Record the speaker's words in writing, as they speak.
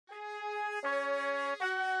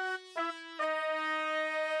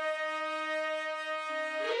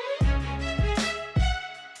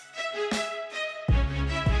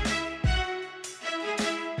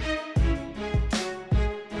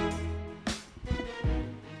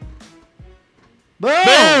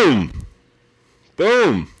Boom!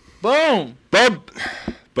 Boom! Boom!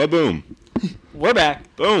 Ba-boom. We're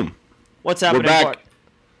back. Boom. What's happening? We're back.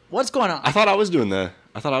 What's going on? I thought I was doing the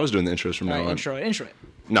intros from now on. Intro it.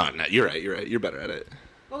 No, you're right. You're better at it.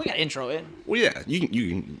 Well, we got intro it. Well, yeah,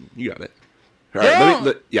 you got it. All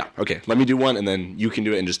right, let me do one, and then you can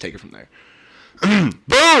do it and just take it from there.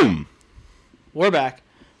 Boom! We're back.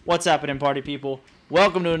 What's happening, party people?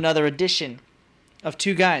 Welcome to another edition of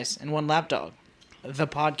Two Guys and One Lapdog, the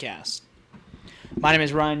podcast. My name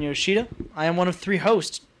is Ryan Yoshida. I am one of three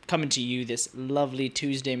hosts coming to you this lovely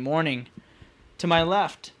Tuesday morning. To my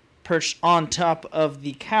left, perched on top of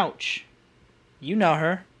the couch, you know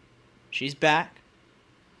her. She's back.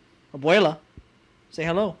 Abuela, say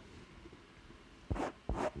hello.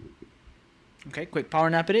 Okay, quick power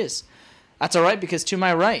nap it is. That's all right, because to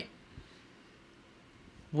my right,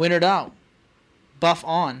 wintered out, buff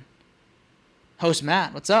on, host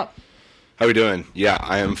Matt. What's up? How we doing? Yeah,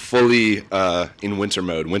 I am fully in winter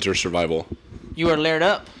mode, winter survival. You are layered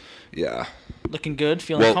up. Yeah. Looking good,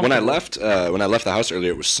 feeling Well, comfortable. when I left the house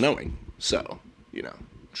earlier, it was snowing. So,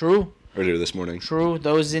 True. earlier this morning. True.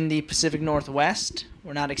 Those in the Pacific Northwest,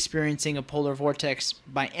 we're not experiencing a polar vortex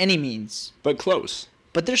by any means. But close.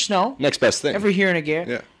 But there's snow. Next best thing. Every here and again.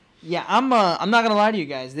 Yeah. Yeah, I'm not gonna lie to you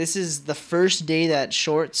guys. This is the first day that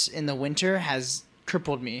shorts in the winter has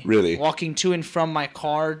crippled me. Really? Walking to and from my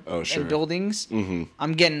car sure. and buildings. Mm-hmm.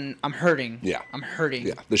 I'm hurting. Yeah. I'm hurting.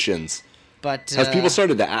 Yeah, the shins. But Have people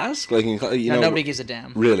started to ask? Like, nobody gives a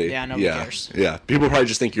damn. Really? Yeah, nobody cares. Yeah. People probably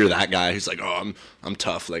just think you're that guy who's like, oh, I'm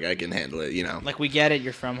tough. Like, I can handle it, Like, we get it.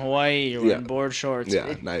 You're from Hawaii. You're wearing board shorts.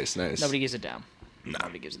 Yeah, nice. Nobody gives a damn. No.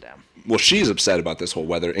 Nobody gives a damn. Well, she's upset about this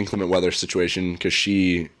whole inclement weather situation because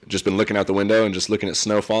she just been looking out the window and just looking at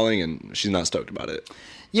snow falling, and she's not stoked about it.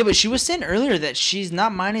 Yeah, but she was saying earlier that she's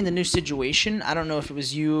not minding the new situation. I don't know if it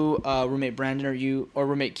was you, roommate Brandon, or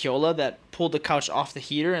roommate Keola that pulled the couch off the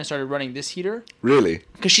heater and started running this heater. Really?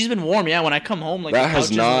 Because she's been warm. Yeah, when I come home, like, that the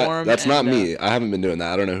couch is warm. That's not me. I haven't been doing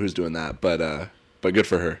that. I don't know who's doing that, but good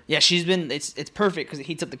for her. Yeah, she's been. It's perfect because it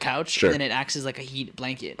heats up the couch, Sure. and then it acts as like a heat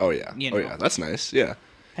blanket. Oh yeah. You know? Oh yeah. That's nice. Yeah.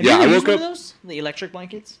 Have you ever I used woke one up. of those? The electric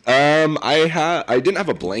blankets? I didn't have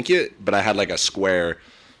a blanket, but I had like a square,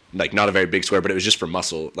 like not a very big square, but it was just for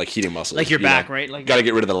muscle, like heating muscles. Like your back, right? Like gotta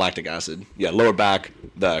get rid of the lactic acid. Yeah, lower back,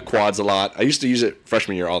 the quads a lot. I used to use it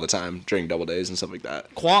freshman year all the time during double days and stuff like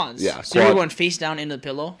that. Quads. Yeah, So you were going face down into the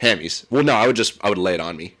pillow. Hammies. Well, no, I would lay it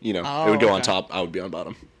on me. It would go on okay. top. I would be on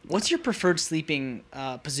bottom. What's your preferred sleeping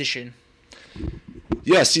position?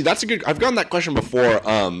 Yeah, see, that's a good. I've gotten that question before,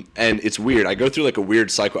 and it's weird. I go through like a weird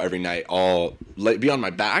cycle every night. I'll be on my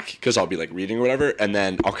back because I'll be like reading or whatever, and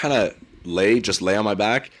then I'll kind of lay on my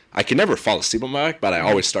back. I can never fall asleep on my back, but I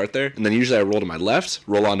always start there, and then usually I roll onto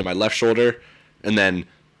my left shoulder, and then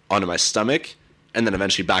onto my stomach, and then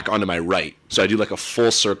eventually back onto my right. So I do like a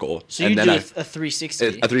full circle. So you do a 360.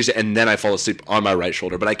 A 360, and then I fall asleep on my right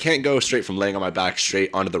shoulder. But I can't go straight from laying on my back straight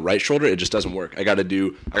onto the right shoulder. It just doesn't work. I gotta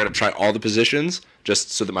try all the positions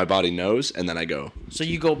just so that my body knows, and then I go. So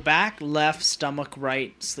you go back, left, stomach,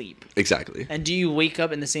 right, sleep. Exactly. And do you wake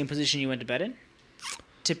up in the same position you went to bed in?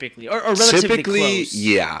 Typically, or relatively close.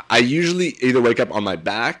 Yeah. I usually either wake up on my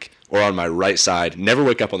back or on my right side. Never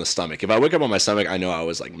wake up on the stomach. If I wake up on my stomach, I know I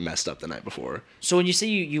was like messed up the night before. So when you say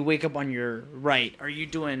you wake up on your right, are you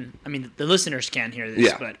doing? I mean, the listeners can't hear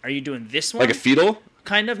this, but are you doing this one? Like a fetal?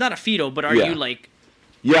 Kind of, not a fetal, but are you like?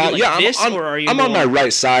 Yeah, I'm on my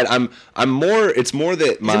right side. I'm more. It's more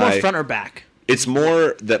that my. Is it more front or back? It's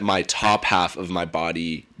more that my top half of my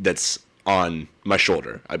body that's on my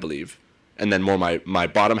shoulder, I believe, and then more my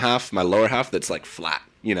bottom half, my lower half that's like flat.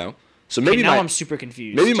 So maybe now I'm super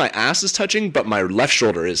confused. Maybe my ass is touching, but my left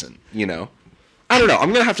shoulder isn't. I don't know.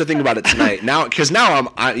 I'm gonna have to think about it tonight now, because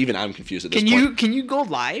now I'm confused at this point. Can you go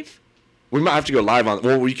live? We might have to go live on.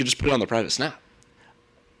 Well, we could just put it on the private snap.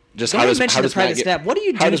 Just how does the private snap? What do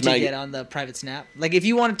you do to get on the private snap? Like, if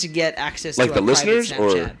you wanted to get access to like the listeners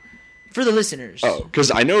or for the listeners? Oh,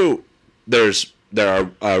 because I know there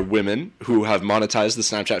are women who have monetized the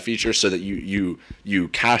Snapchat feature so that you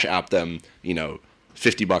cash app them,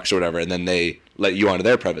 $50 or whatever, and then they let you onto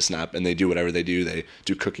their private snap and they do whatever they do. They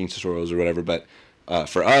do cooking tutorials or whatever. But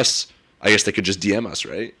for us, I guess they could just DM us,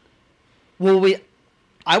 right? Well,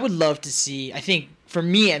 I would love to see. I think for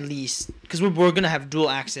me at least, because we're gonna have dual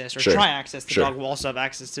access or try access. The dog will also have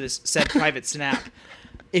access to this said private snap.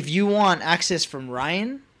 If you want access from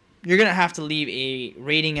Ryan, you're going to have to leave a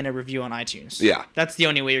rating and a review on iTunes. Yeah. That's the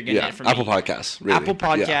only way you're getting it from Apple me. Podcasts. Really. Apple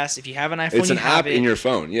Podcasts. If you have an iPhone, it's an app in your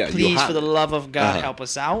phone. Yeah. Please, for the love of God, help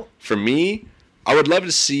us out. For me, I would love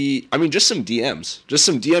to see, just some DMs. Just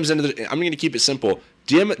some DMs into the, I'm going to keep it simple.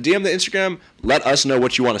 DM the Instagram. Let us know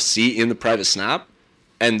what you want to see in the private snap,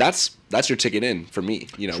 and that's your ticket in for me.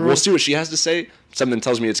 You know, True. We'll see what she has to say. Something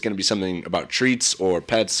tells me it's going to be something about treats or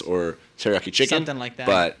pets or teriyaki chicken, Something like that.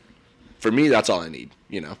 But for me, that's all I need.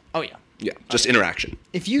 You know. Oh yeah. Yeah, just interaction.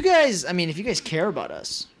 If you guys care about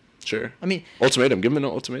us, Sure. I mean, ultimatum. Give them an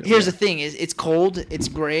ultimatum. here's the thing: it's cold, it's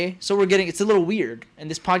gray, so it's a little weird,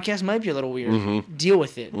 and this podcast might be a little weird. Mm-hmm. Deal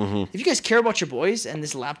with it. If you guys care about your boys and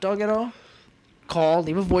this lapdog at all, call,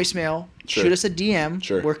 leave a voicemail, Sure. shoot us a DM.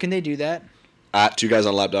 Sure. Where can they do that? At 2 Guys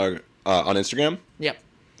on Lapdog on Instagram. Yep.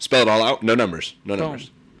 Spell it all out. No numbers. No Boom.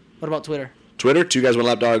 numbers. What about Twitter? Twitter. 2 Guys 1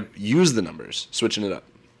 Lapdog. Use the numbers. Switching it up.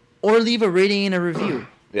 Or leave a rating and a review.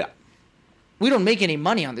 Yeah. We don't make any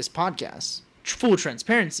money on this podcast. Full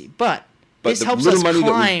transparency, but this the helps little us money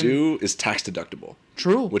climb. that we do is tax deductible,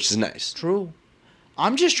 True. which is nice. True.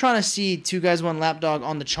 I'm just trying to see 2 Guys 1 Lapdog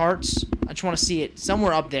on the charts. I just want to see it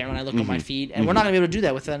somewhere up there when I look at my feed, and we're not gonna be able to do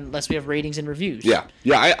that unless we have ratings and reviews. Yeah.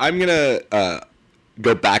 Yeah. I'm gonna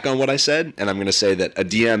go back on what I said, and I'm gonna say that a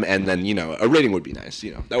DM and then a rating would be nice.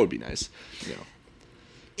 That would be nice.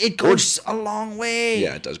 It goes a long way.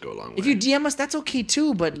 Yeah, it does go a long way. If you DM us, that's okay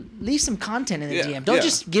too, but leave some content in the Yeah, DM. Don't yeah.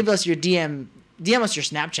 just give us your DM. DM us your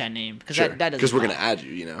Snapchat name because Sure. that doesn't. Because we're count. gonna add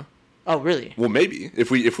you. Oh really? Well, maybe if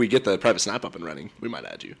we get the private snap up and running, we might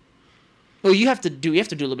add you. Well, you have to do a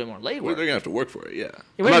little bit more Well, labor. they're gonna have to work for it. Yeah. Yeah,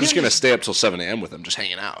 I'm wait, not just you gonna just- stay up till 7 a.m. with them, just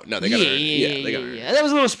hanging out. No, they gotta. They gotta. Yeah. That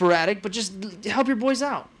was a little sporadic, but just help your boys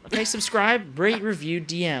out. Okay, subscribe, rate, review,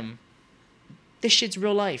 DM. This shit's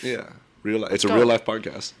real life. Yeah. Real life. It's a Go. real life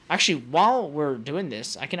podcast. Actually, while we're doing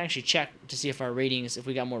this, I can actually check to see if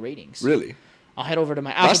we got more ratings. Really. I'll head over to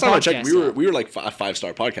my Apple Last time I Podcast checked, app. we were like a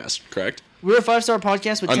 5-star podcast, correct? We're a 5-star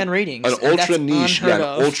podcast with 10 ratings. An and ultra that's niche, unheard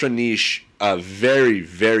of. ultra niche, very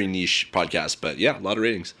very niche podcast, but yeah, a lot of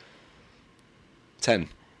ratings. 10.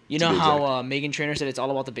 You to know be how exact. Megan Trainor said it's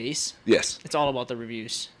all about the base? Yes, It's all about the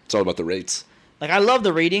reviews. it's all about the rates. Like, I love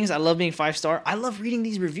the ratings. I love being 5-star. I love reading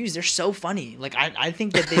these reviews. They're so funny. Like, I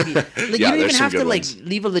think that they be... Like, Yeah, you don't even there's some have to, good like, ones.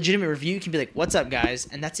 leave a legitimate review. You can be like, what's up, guys?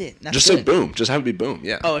 And that's it. That's Just good. say boom. Just have it be boom.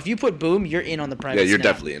 Yeah. Oh, if you put boom, you're in on the private Yeah, you're snap.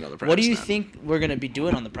 definitely in on the private What do you snap. think we're going to be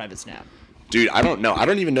doing on the private snap? Dude, I don't know. I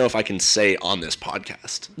don't even know if I can say on this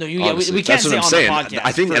podcast. No, we honestly. can't That's what say I'm on saying. the podcast.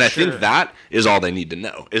 I think, for and I sure. think that is all they need to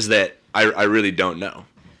know. Is that I really don't know.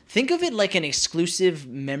 Think of it like an exclusive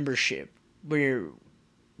membership where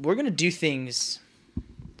we're going to do things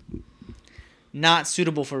not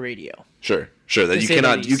suitable for radio. Sure. That To you say the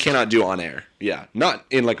cannot least. do on air. Yeah, not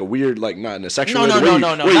in like a weird, like not in a sexual No, way. no, The way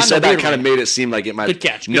no, you- no, Where you not in said a that weird kind of way. made it seem like it might Good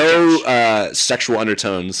catch, good no sexual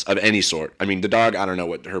undertones of any sort. I mean, the dog. I don't know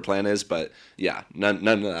what her plan is, but yeah, none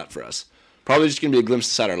of that for us. Probably just gonna be a glimpse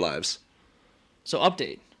inside our lives. So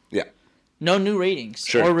update. Yeah, No new ratings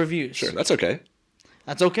sure. or reviews. Sure, that's okay.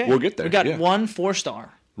 That's okay. We'll get there, We got yeah. 1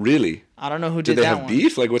 4-star. Really? I don't know who Did did they that have one.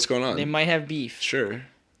 beef? Like, what's going on? They might have beef. Sure.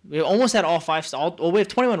 We almost had all 5-star. We have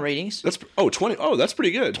 21 ratings. That's 20. Oh, that's pretty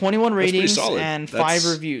good. 21 That's pretty ratings solid. and 5 That's-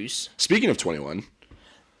 reviews. Speaking of 21,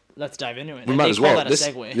 Let's dive into it. we might They as call well. that a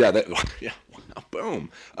segue. Yeah, yeah. Wow, boom.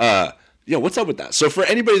 Yeah. What's up with that? So for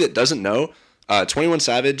anybody that doesn't know, 21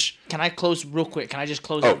 Savage. Can I close real quick? Can I just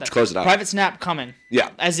close Oh, out that? close it out. Private Snap coming. Yeah.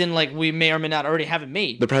 As in, like, we may or may not already have it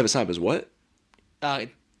made. The private snap is what?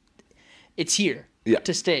 It's here Yeah.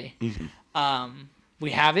 to stay.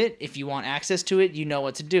 We have it. If you want access to it, you know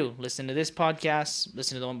what to do. Listen to this podcast.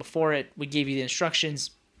 Listen to the one before it. We gave you the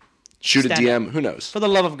instructions. Shoot a Stand DM. Who knows? For the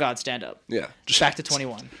love of God, stand up. Yeah. Just Back to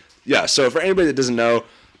 21. Yeah. So for anybody that doesn't know,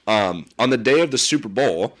 on the day of the Super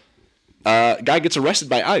Bowl, guy gets arrested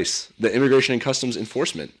by ICE, the Immigration and Customs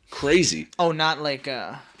Enforcement. Crazy. Oh, not like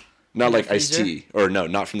Not the like Ice freezer? T, or no,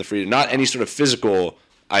 not from the freezer. Not any sort of physical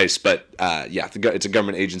ICE, but yeah, it's a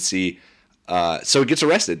government agency. So he gets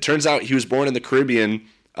arrested. Turns out he was born in the Caribbean,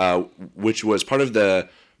 which was part of the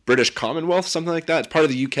British Commonwealth, something like that. It's part of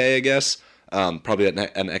the UK, I guess. Probably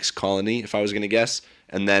an ex-colony, if I was going to guess.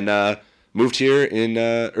 And then moved here in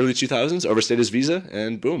early 2000s, overstayed his visa,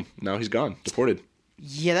 and boom, now he's gone, deported.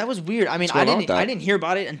 Yeah, that was weird. I mean, going on with that? I didn't hear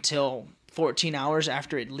about it until 14 hours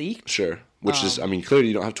after it leaked. Sure. Which is, I mean, clearly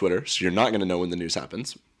you don't have Twitter, so you're not going to know when the news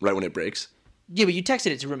happens, right when it breaks. Yeah, but you texted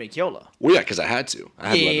it to roommate Yola. Well, yeah, because I had to. I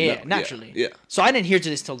had to let him know. Naturally. Yeah. So I didn't hear to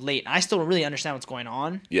this till late. I still don't really understand what's going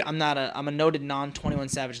on. Yeah. I'm a noted non-21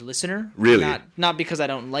 Savage listener. Really? Not because I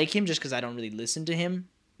don't like him, just because I don't really listen to him.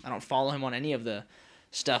 I don't follow him on any of the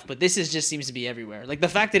stuff. But this just seems to be everywhere. Like the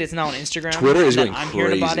fact that it's now on Instagram. Twitter is and going that I'm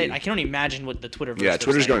hearing about crazy. it. I can only imagine what the Twitter. Yeah,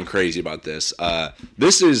 Twitter's going crazy about this.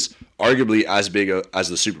 This is arguably as big as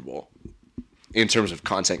the Super Bowl in terms of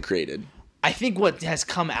content created. I think what has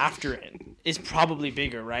come after it is probably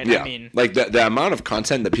bigger, right? Yeah. I mean, like the amount of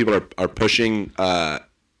content that people are pushing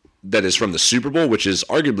that is from the Super Bowl, which is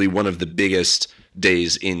arguably one of the biggest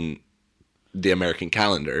days in the American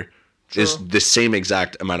calendar, is the same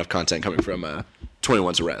exact amount of content coming from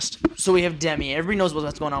 21's arrest. so we have Demi. Everybody knows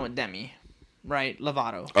what's going on with Demi, right?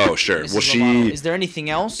 Lovato. Oh, sure. Mrs. Well, Lovato. Is there anything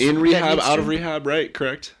else? in that rehab, needs out to- of rehab, right?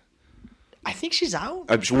 Correct. I think she's out.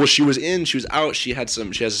 Well, she was in, she was out. She has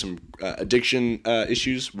some addiction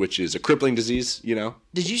issues, which is a crippling disease. You know.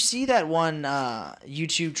 Did you see that one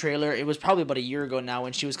YouTube trailer? It was probably about a year ago now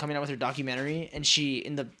when she was coming out with her documentary, and she,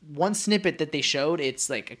 in the one snippet that they showed, it's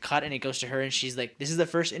like a cut and it goes to her and she's like, "This is the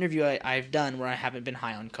first interview I've done where I haven't been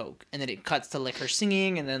high on coke," and then it cuts to like her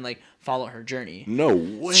singing and then like follow her journey. No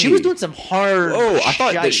way. She was doing some hard. Oh, I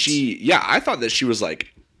thought that shite. I thought that she was like,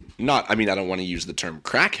 not, I mean, I don't want to use the term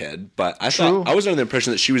crackhead, but I True. thought, I was under the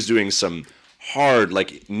impression that she was doing some hard,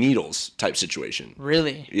 like, needles type situation.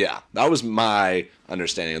 Really. Yeah, that was my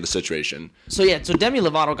understanding of the situation. So yeah, so Demi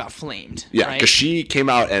Lovato got flamed. Yeah, right? because she came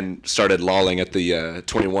out and started lolling at the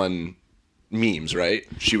 21 memes, right?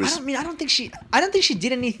 She was. I don't think she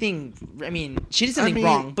did anything. I mean, she did something mean,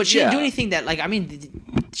 wrong, but she didn't do yeah. anything that, like, I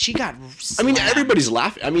mean, she got. I mean, slammed. everybody's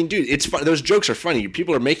laughing. I mean, dude, it's fun. Those jokes are funny.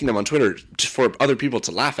 People are making them on Twitter for other people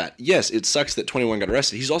to laugh at. Yes, it sucks that 21 got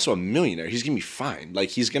arrested. He's also a millionaire. He's gonna be fine. Like,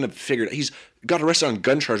 he's gonna figure it. He's got arrested on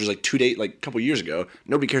gun charges like a couple years ago.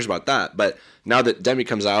 Nobody cares about that. But now that Demi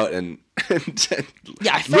comes out and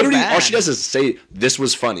Yeah, I felt literally bad. all she does is say this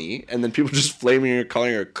was funny, and then people just flaming her,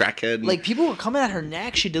 calling her a crackhead. And Like, people were coming at her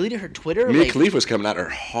neck. She deleted her Twitter. Mia Like, Khalifa was coming at her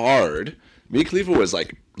hard. Mia Khalifa was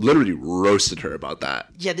like literally roasted her about that.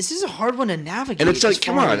 yeah, this is a hard one to navigate. And it's as like,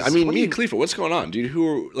 come far on. as- I mean, what do Mia you- Khalifa, what's going on, dude? Who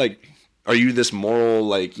are, like, are you this moral,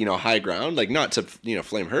 like, you know, high ground? Like, not to, you know,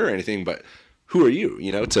 flame her or anything, but who are you,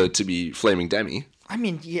 you know, to be flaming Demi? I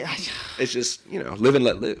mean, yeah, It's just, you know, live and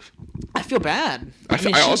let live. I feel bad. I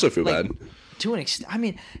mean, also feel like, bad. To an extent, I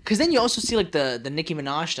mean, because then you also see like the Nicki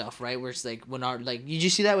Minaj stuff, right? Where it's like did you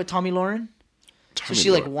see that with Tommy Lauren? So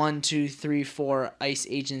she like 1, 2, 3, 4 ICE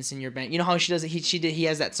agents in your bank. You know how she does it? He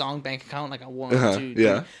has that song bank account like a 1, 2, 3.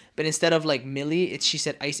 yeah. But instead of like Millie, she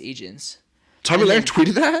said ICE agents. Tommy and Lauren then-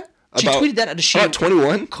 tweeted that? She tweeted that at About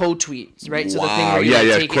 21? co-tweets, right? So the thing Wow, where you yeah, like,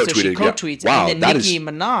 yeah, take it, so she co-tweeted, yeah. co-tweets, Wow, and that then Nicki is-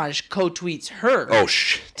 Minaj co-tweets her. Oh,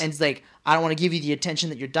 shit. And it's like, I don't want to give you the attention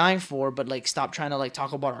that you're dying for, but like, stop trying to like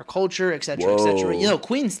talk about our culture, etc., Whoa. etc. You know,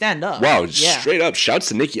 Queen, stand up. Wow, yeah. straight up, shouts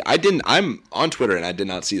to Nicki. I'm on Twitter and I did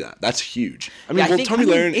not see that. That's huge. I mean, Yeah, I well, think, Tommy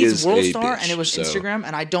Lauren it's is World a Star, bitch, and it was so Instagram,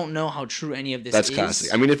 and I don't know how true any of this That's is.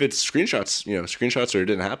 classic. I mean, if it's screenshots, you know, screenshots or it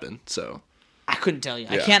didn't happen, so. I couldn't tell you.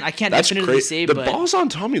 Yeah. I can't That's definitively crazy. say, the but ball's on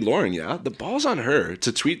Tommy Lauren, yeah. The ball's on her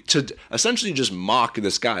to tweet, to essentially just mock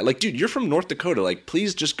this guy. Like, dude, you're from North Dakota. Like,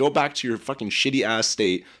 please just go back to your fucking shitty ass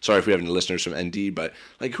state. Sorry if we have any listeners from ND, but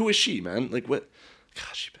like, who is she, man? Like, what?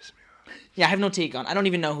 God, she pissed me off. yeah, I have no take on. I don't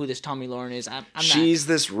even know who this Tommy Lauren is. I'm not. She's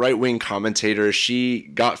this right wing commentator. She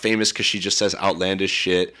got famous because she just says outlandish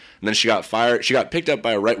shit, and then she got fired. She got picked up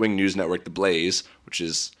by a right wing news network, The Blaze, which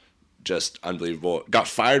is just unbelievable. Got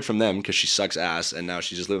fired from them because she sucks ass, and now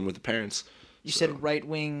she's just living with the parents. You said right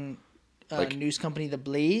wing Like- news company, The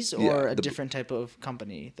Blaze, or Yeah, a the- different type of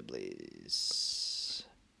company, The Blaze.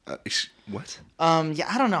 What? Yeah,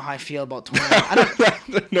 I don't know how I feel about 21. I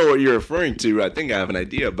don't. know what you're referring to. I think I have an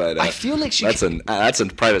idea, but I feel like she. that's a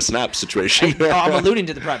private snap situation. I'm alluding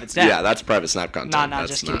to the private snap. Yeah, that's private snap content. Nah, That's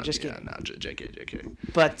just kidding, not- just yeah, kidding. No, JK.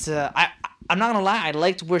 But I'm not gonna lie, I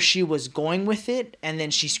liked where she was going with it, and then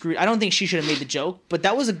she screwed. I don't think she should have made the joke, but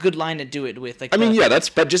that was a good line to do it with. Like, I mean, yeah, that's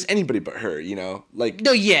but just anybody but her, you know, like.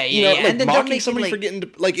 No, yeah, You know, yeah. like And then don't mocking make somebody it for like, getting to,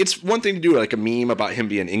 like, it's one thing to do like a meme about him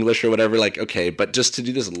being English or whatever, like, okay, but just to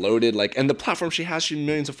do this loaded, like, and the platform she has, she has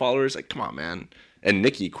millions of followers, like, come on, man. And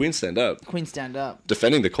Nicki, Queen, stand up, Queen, stand up.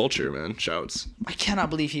 defending the culture, man. Shouts. I cannot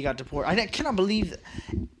believe he got deported. I cannot believe.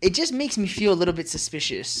 It just makes me feel a little bit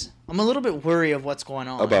suspicious. I'm a little bit worried of what's going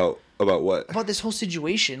on. About what? About this whole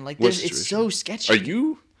situation. Like, What it's so sketchy. Are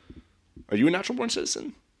you a natural born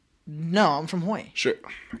citizen? No, I'm from Hawaii. Sure. Oh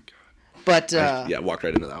my god. But Yeah, walked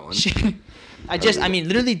right into that one. I mean,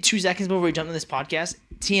 literally 2 seconds before we jumped on this podcast,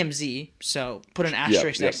 TMZ. So put an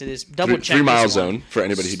asterisk next to this. Double check. 3 Mile this one. Zone for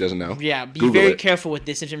anybody who doesn't know. Yeah, be Google very it. careful with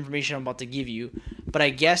this information I'm about to give you. But I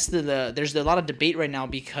guess there's a lot of debate right now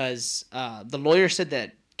because the lawyer said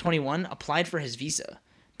that 21 applied for his visa,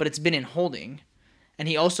 but it's been in holding. And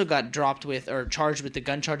he also got dropped with or charged with the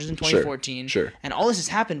gun charges in 2014. Sure. And all this has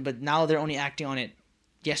happened, but now they're only acting on it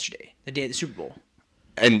yesterday, the day of the Super Bowl.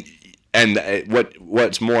 And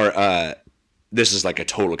what's more this is like a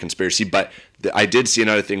total conspiracy. But I did see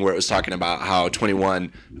another thing where it was talking about how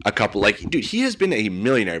 21, dude, he has been a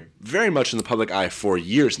millionaire very much in the public eye for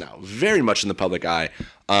years now, very much in the public eye.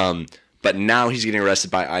 But now he's getting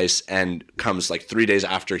arrested by ICE, and comes like 3 days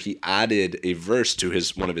after he added a verse to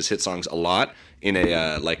one of his hit songs, "A Lot," in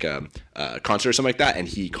a concert or something like that, and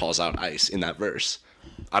he calls out ICE in that verse.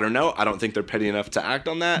 I don't know. I don't think they're petty enough to act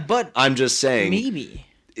on that. But I'm just saying, maybe.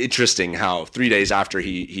 Interesting how 3 days after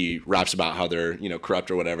he raps about how they're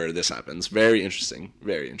corrupt or whatever, this happens. Very interesting.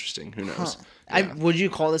 Very interesting. Who knows? Yeah. Would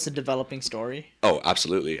you call this a developing story? Oh,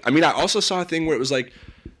 absolutely. I mean, I also saw a thing where it was like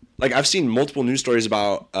I've seen multiple news stories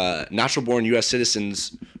about natural-born U.S.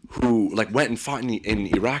 citizens who like went and fought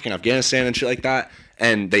in Iraq and Afghanistan and shit like that,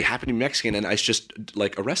 and they happen to be Mexican, and ICE just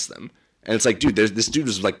like arrest them. And it's like, dude, this dude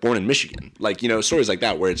was like born in Michigan. Like, stories like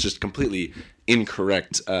that where it's just completely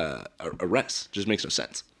incorrect arrest. Just makes no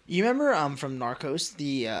sense. You remember from Narcos,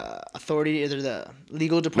 the authority, either the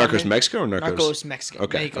legal department. Narcos Mexico or Narcos? Narcos Mexico.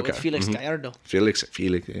 Okay. Mexico, Okay. with Felix Gallardo. Felix.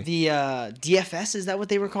 The DFS, is that what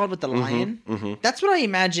they were called with the lion? Mm-hmm. That's what I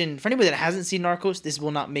imagine. For anybody that hasn't seen Narcos, this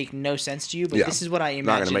will not make no sense to you, but this is what I imagine.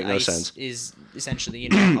 Not gonna make no ICE sense. Is essentially,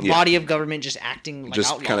 a body of government just acting like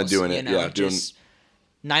just outlaws. Kind of doing it. Just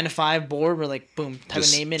 9 to 5 bored. We're like, boom, type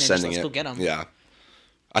a name in and just let's go get them. Yeah.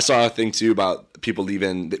 I saw a thing too about people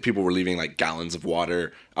were leaving like gallons of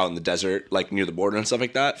water out in the desert, like near the border and stuff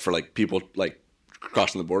like that, for like people like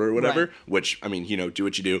crossing the border or whatever. Right. Which, I mean, do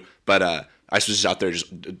what you do. But ICE was just out there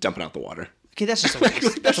just dumping out the water. Okay, that's just a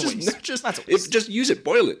waste. That's a waste. Just use it,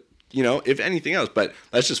 boil it. If anything else. But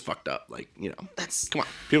that's just fucked up. Like, come on,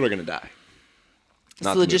 people are gonna die. It's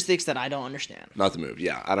the logistics that I don't understand. Not the move.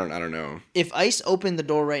 Yeah, I don't know. If ICE opened the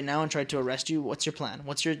door right now and tried to arrest you, what's your plan?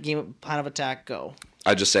 What's your plan of attack? Go.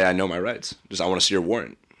 I just say I know my rights. I want to see your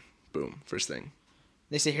warrant. Boom. First thing.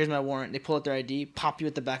 They say, "Here's my warrant." They pull out their ID, pop you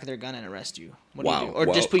at the back of their gun, and arrest you. What wow. do you do? Or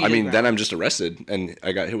just put you. Then I'm just arrested, and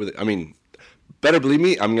I got hit with it. I mean, better believe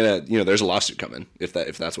me, I'm gonna. There's a lawsuit coming if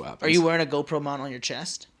that's what happens. Are you wearing a GoPro mount on your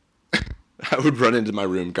chest? I would run into my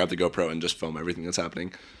room, grab the GoPro, and just film everything that's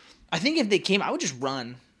happening. I think if they came, I would just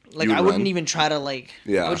run. Like, I wouldn't even try to, like...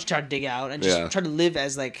 Yeah. I would just try to dig out and just try to live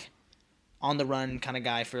as, like, on-the-run kind of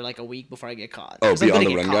guy for, like, a week before I get caught. Oh, be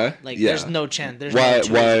on-the-run guy? Like, there's no chance. There's why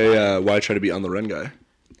try to be on-the-run guy?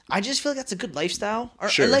 I just feel like that's a good lifestyle. Or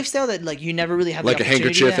sure. A lifestyle that, like, you never really have like the a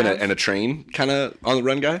handkerchief and a train kind of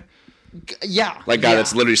on-the-run guy? Yeah. Like guy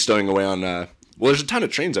that's literally stowing away on... well, there's a ton of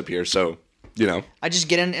trains up here, so... I just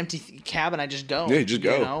get in an empty cab and I just go. Yeah, you just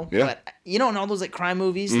go. Yeah. But, in all those, like, crime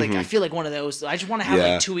movies, like, I feel like one of those. I just want to have,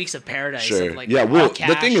 like, 2 weeks of paradise. Sure. Of, like, yeah, well, cash,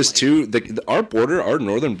 the thing is, too, our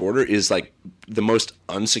northern border is, like, the most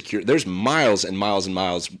unsecure. There's miles and miles and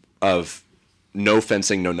miles of no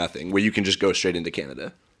fencing, no nothing, where you can just go straight into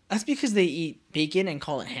Canada. That's because they eat bacon and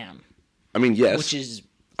call it ham. I mean, yes. Which is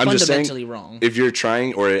I'm fundamentally just saying, wrong. If you're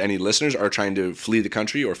trying, or any listeners are trying to flee the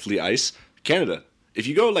country or flee ICE, Canada. If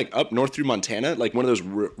you go, like, up north through Montana, like one of those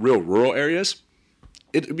real rural areas,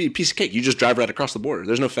 it would be a piece of cake. You just drive right across the border.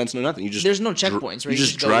 There's no fence, no nothing. There's no checkpoints, right? You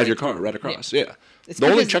just drive your car right across. Yeah. The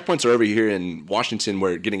only checkpoints are over here in Washington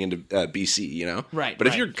where getting into BC, Right. But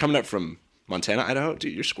if you're coming up from Montana, Idaho,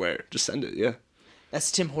 dude, you're square. Just send it, yeah.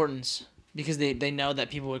 That's Tim Hortons because they know that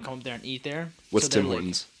people would come up there and eat there. What's Tim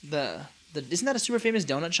Hortons? Isn't that a super famous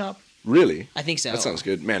donut shop? Really? I think so. That sounds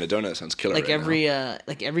good. Man, a donut sounds killer. Like right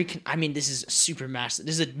every. I mean, this is super massive.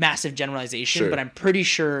 This is a massive generalization, sure. but I'm pretty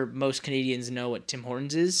sure most Canadians know what Tim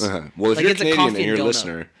Hortons is. Uh-huh. Well, if like, you're Canadian and you're a donut.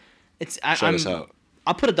 listener, shout us out.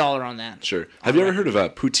 I'll put $1 on that. Sure. Have you ever heard of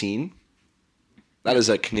poutine? That is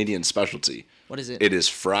a Canadian specialty. What is it? It is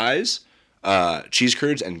fries, cheese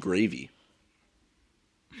curds, and gravy.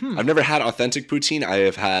 I've never had authentic poutine. I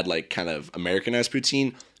have had like kind of Americanized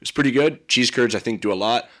poutine. It's pretty good. Cheese curds, I think, do a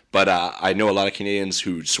lot. But I know a lot of Canadians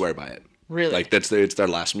who swear by it. Really? Like it's their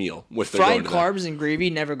last meal. Fried carbs and gravy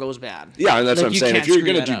never goes bad. Yeah, and that's like, what I'm saying. If you're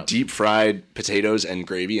gonna do up. deep fried potatoes and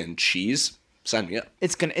gravy and cheese, sign me up.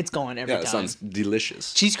 It's going every time. Yeah, it sounds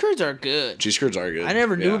delicious. Cheese curds are good. Cheese curds are good. I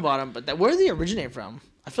never knew about them, but where do they originate from?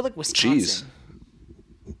 I feel like Wisconsin. Cheese.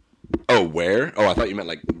 Oh, where? Oh, I thought you meant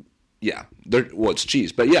like. Yeah, it's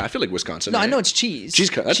cheese, but yeah, I feel like Wisconsin. No, right? I know it's cheese.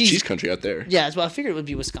 That's cheese country out there. Yeah, well, I figured it would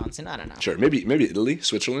be Wisconsin. I don't know. Sure, maybe Italy,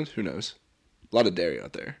 Switzerland. Who knows? A lot of dairy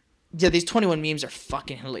out there. Yeah, these 21 memes are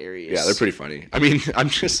fucking hilarious. Yeah, they're pretty funny. I mean,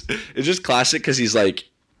 it's just classic because he's like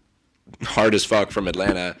hard as fuck from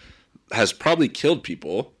Atlanta, has probably killed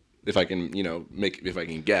people if I can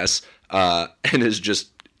guess, and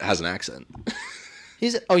has an accent.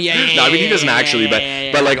 No, I mean, he doesn't actually,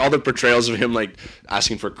 but like all the portrayals of him like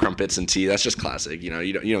asking for crumpets and tea, that's just classic. You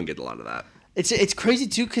don't get a lot of that. It's crazy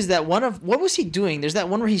too because that one of what was he doing? There's that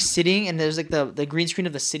one where he's sitting and there's like the green screen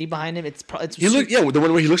of the city behind him. It's the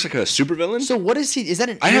one where he looks like a supervillain. So what is he? Is that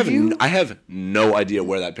an interview? I have no idea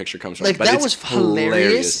where that picture comes from. Like but that it's was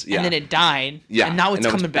hilarious, Yeah. and then it died. Yeah, and now it's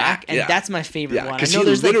coming back, and Yeah. that's my favorite one. I because know he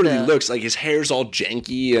there's literally like looks like his hair's all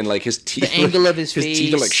janky and like his teeth. the angle of his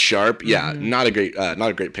teeth are face. like sharp. Yeah, not a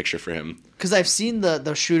great picture for him. Because I've seen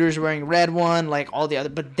the shooters wearing red one, like all the other,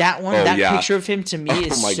 but that one, picture of him to me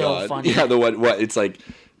is so funny. Yeah, the one what it's like.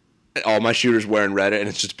 All my shooters wearing red, and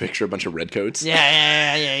it's just a picture of a bunch of red coats.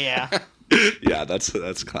 Yeah. Yeah,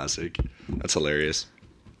 that's classic. That's hilarious.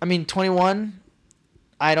 I mean, 21.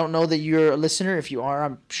 I don't know that you're a listener. If you are,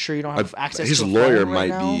 I'm sure you don't have access. His to a lawyer phone right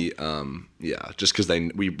might now. be, just because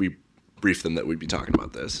we briefed them that we'd be talking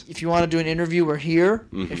about this. If you want to do an interview, we're here.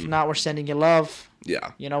 If not, we're sending you love.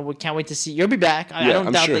 Yeah. You know, we can't wait to see. You'll be back. I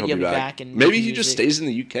don't doubt that you'll be back. And maybe he just stays in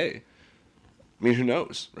the UK. I mean, who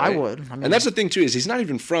knows? Right? I would. And that's the thing too is he's not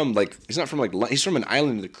from he's from an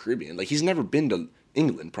island in the Caribbean. Like he's never been to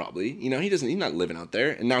England, probably. You know, he's not living out there,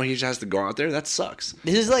 and now he just has to go out there. That sucks.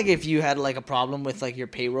 This is like if you had like a problem with like your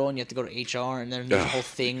payroll and you have to go to HR, and then there's a whole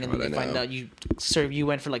thing, and then they find out you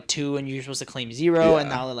went for like 2 and you're supposed to claim 0, and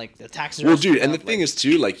now like the taxes. Well, dude, and the thing is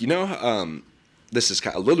too, like this is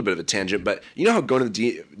kind of a little bit of a tangent, but you know how going to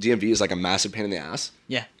the DMV is like a massive pain in the ass?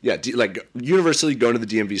 Yeah. Yeah, like universally going to the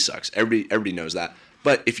DMV sucks. Everybody knows that.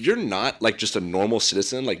 But if you're not like just a normal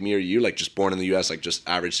citizen like me or you, like just born in the US, like just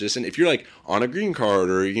average citizen, if you're like on a green card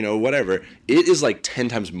or, you know, whatever, it is like 10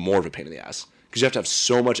 times more of a pain in the ass because you have to have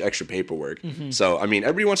so much extra paperwork. Mm-hmm. So, I mean,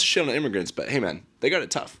 everybody wants to shit on immigrants, but hey, man, they got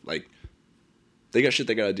it tough. Like, they got shit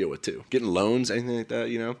they got to deal with too. Getting loans, anything like that,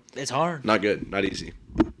 you know? It's hard. Not good. Not easy.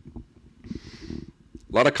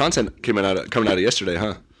 A lot of content coming out of yesterday,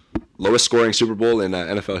 huh? Lowest scoring Super Bowl in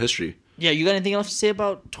NFL history. Yeah, you got anything else to say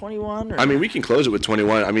about 21? Or? I mean, we can close it with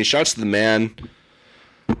 21. I mean, shouts to the man.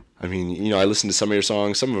 I mean, you know, I listened to some of your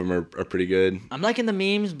songs. Some of them are pretty good. I'm liking the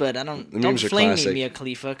memes, but don't flame me, Mia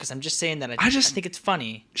Khalifa, because I'm just saying that I think it's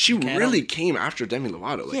funny. She really came after Demi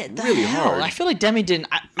Lovato, like really hard. I feel like Demi didn't.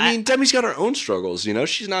 I mean, Demi's got her own struggles, you know.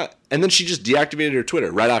 She's not, and then she just deactivated her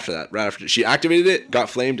Twitter right after that. Right after she activated it, got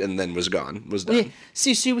flamed, and then was gone. Was done. Yeah.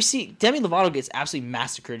 We see Demi Lovato gets absolutely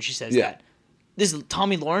massacred. She says that. This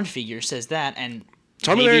Tommy Lauren figure says that, and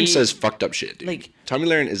Tommy Lauren says fucked up shit, dude. Like Tommy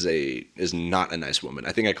Lauren is not a nice woman.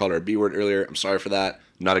 I think I called her a B word earlier. I'm sorry for that.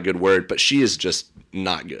 Not a good word, but she is just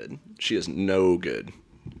not good. She is no good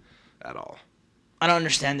at all. I don't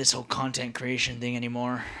understand this whole content creation thing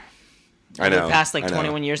anymore. I know. For the past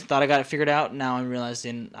 21 years, I thought I got it figured out. Now I'm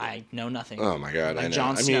realizing I know nothing. Oh my god, I know.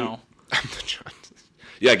 Jon Snow.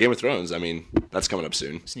 Yeah, Game of Thrones. I mean, that's coming up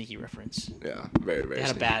soon. Sneaky reference. Yeah, very, very. They had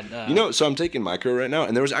sneaky. a bad. You know, so I'm taking Micro right now,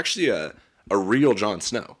 and there was actually a real Jon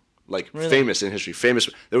Snow, like famous in history. Famous.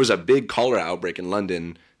 There was a big cholera outbreak in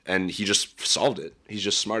London, and he just solved it. He's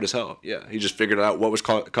just smart as hell. Yeah, he just figured out what was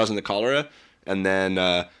causing the cholera, and then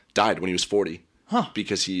died when he was 40. Huh?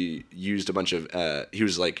 Because he used a bunch of. He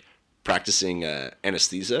was like practicing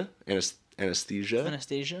anesthesia. Anesthesia.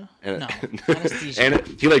 No. Anesthesia.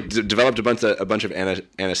 And he like developed a bunch of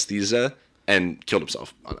anesthesia and killed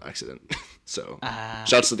himself on accident. So,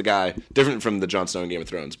 shouts to the guy. Different from the Jon Snow in Game of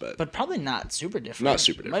Thrones, but probably not super different. Not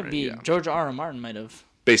super different. Might be George R. Martin might have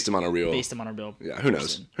based him on a real. Yeah, who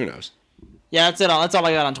knows? Who knows? Yeah, that's it. That's all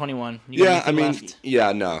I got on 21. Left?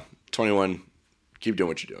 Yeah, no. 21. Keep doing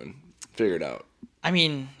what you're doing. Figure it out. I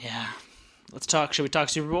mean, yeah. Let's talk. Should we talk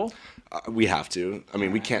Super Bowl? We have to. I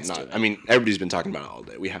mean, we can't not. I mean, everybody's been talking about it all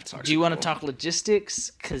day. We have to talk. Do you want to talk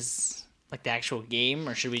logistics? Because, like, the actual game?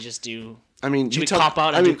 Or should we just do... I mean, should we cop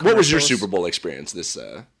out and do what was your Super Bowl experience this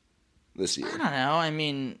year? I don't know. I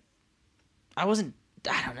mean, I wasn't...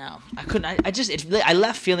 I don't know. I couldn't... I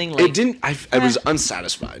left feeling like... It didn't... I was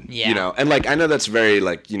unsatisfied. Yeah. You know? And, like, I know that's very,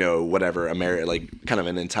 like, you know, whatever, like, kind of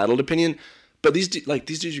an entitled opinion. But these dudes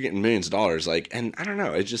are getting millions of dollars. Like, and I don't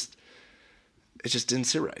know. It just didn't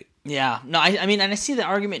sit right. Yeah. No, I mean, and I see the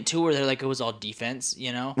argument, too, where they're like, it was all defense,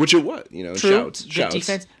 you know? Which it was, you know, True. shouts.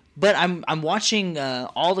 Defense. But I'm watching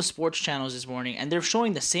all the sports channels this morning, and they're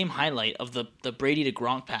showing the same highlight of the Brady to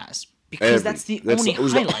Gronk pass. Because that's the only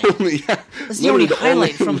highlight. That's the only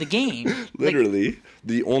highlight from the game. Literally,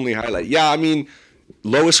 the only highlight. Yeah, I mean,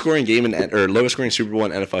 lowest scoring Super Bowl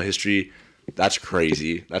in NFL history. That's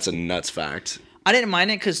crazy. That's a nuts fact. I didn't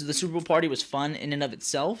mind it because the Super Bowl party was fun in and of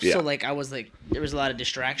itself. Yeah. So, like, I was like, there was a lot of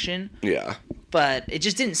distraction. Yeah. But it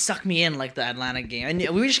just didn't suck me in like the Atlanta game.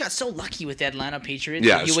 And we just got so lucky with the Atlanta Patriots.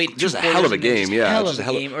 Yeah, you wait just a hell of a game. Yeah, hell of a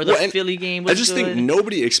game. Or the Philly game was I just think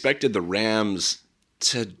nobody expected the Rams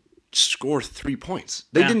to score 3 points.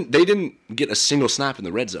 They didn't get a single snap in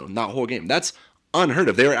the red zone that whole game. That's unheard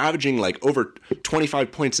of. They were averaging like over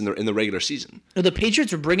 25 points in the regular season. The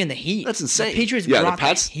Patriots were bringing the heat. That's insane. The Patriots brought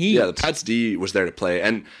the heat. Yeah, the Pats D was there to play.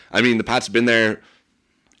 And, I mean, the Pats have been there,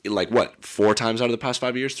 like, what, 4 times out of the past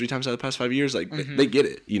 5 years? 3 times out of the past 5 years? Like, they get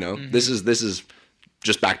it, you know? This is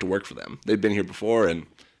just back to work for them. They've been here before, and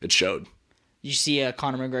it showed. You see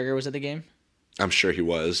Conor McGregor was at the game? I'm sure he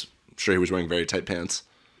was. I'm sure he was wearing very tight pants.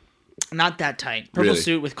 Not that tight. Purple Really?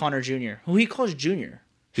 suit with Conor Jr., who he calls Junior.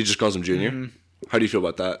 He just calls him Junior? How do you feel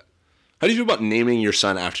about that? How do you feel about naming your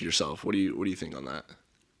son after yourself? What do you think on that?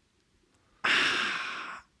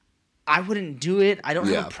 I wouldn't do it. I don't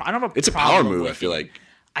Yeah. have a, I don't have a It's a problem power move, with I feel it. like.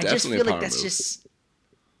 I just Definitely feel a like power that's move. just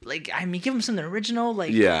like, I mean, give him something original.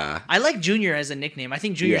 Like, Yeah. I like Junior as a nickname. I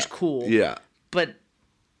think Junior's Yeah. cool. Yeah. But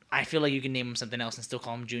I feel like you can name him something else and still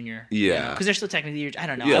call him Junior. Yeah. Because they're still technically, I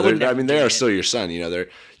don't know. Yeah, I they are still your son. You know, they're.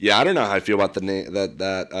 Yeah, I don't know how I feel about the name.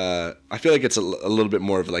 I feel like it's a little bit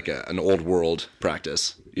more of like an old world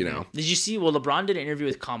practice. You know. Did you see? Well, LeBron did an interview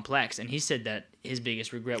with Complex, and he said that his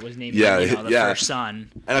biggest regret was naming Yeah, the yeah. first son.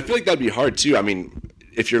 And I feel like that'd be hard too. I mean,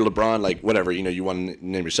 if you're LeBron, like whatever, you know, you want to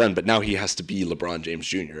name your son, but now he has to be LeBron James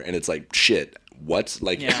Jr. And it's like, shit, what?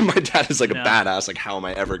 Like, Yeah. my dad is like No. a badass. Like, how am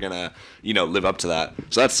I ever gonna, you know, live up to that?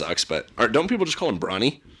 So that sucks. But don't people just call him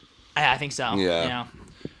Bronny? I think so. Yeah.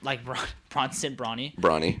 Like Bronson Bronny.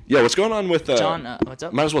 Bronny. Yeah. What's going on with John, what's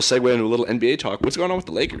up? Might as well segue into a little NBA talk. What's going on with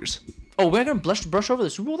the Lakers? Oh, we're gonna brush over the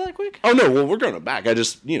Super Bowl that quick? Oh no, well we're going back.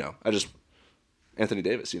 Anthony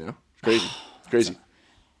Davis, you know, crazy.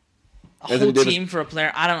 A Anthony whole Davis- team for a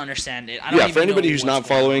player. I don't understand it. I don't Yeah, even for anybody know who's what's not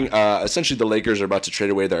going following, on. essentially the Lakers are about to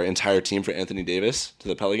trade away their entire team for Anthony Davis to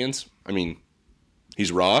the Pelicans. I mean,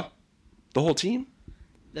 he's raw. The whole team?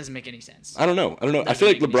 Doesn't make any sense. I don't know. I Doesn't feel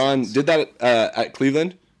like make any LeBron sense. did that at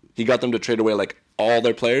Cleveland. He got them to trade away like all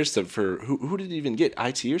their players for who did he even get?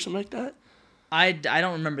 IT or something like that? I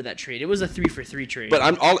don't remember that trade. It was a 3-for-3 trade. But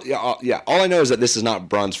all I know is that this is not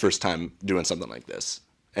Bron's first time doing something like this.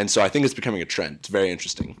 And so I think it's becoming a trend. It's very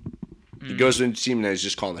interesting. He goes to a team and he's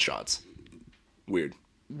just calling the shots. Weird.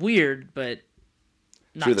 Weird, but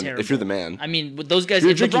not terrible. If you're the man. I mean, with those guys, If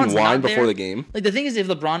you're if drinking LeBron's wine not before there, the game. Like the thing is, if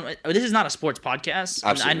LeBron, this is not a sports podcast.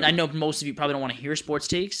 Absolutely. I know most of you probably don't want to hear sports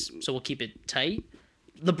takes, so we'll keep it tight.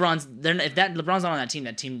 LeBron's not on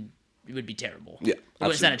that team would be terrible. Yeah,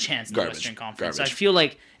 But it's not a absolutely. chance in Garbage. the Western Conference. So I Garbage. feel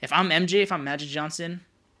like if I'm MJ, if I'm Magic Johnson,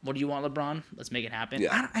 what do you want, LeBron? Let's make it happen.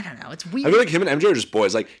 Yeah. I don't know. It's I weird. feel like him and MJ are just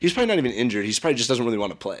boys. Like, he's probably not even injured. He's probably just doesn't really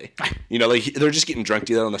want to play. You know, like, they're just getting drunk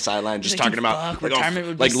together on the sideline, just like, talking about, fuck, like, retirement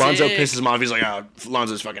would be like Lonzo sick. pisses him off. He's like, oh,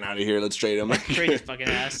 Lonzo's fucking out of here. Let's trade him. Trade his fucking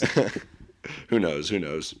ass. Who knows?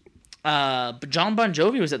 But John Bon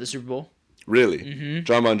Jovi was at the Super Bowl. Really? Mm-hmm.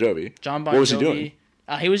 John Bon Jovi. John Bon What was Jovi. he doing?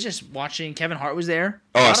 He was just watching. Kevin Hart was there.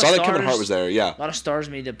 Oh, A I lot saw of that Kevin stars- Hart was there. Yeah. A lot of stars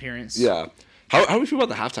made an appearance. Yeah. How do we feel about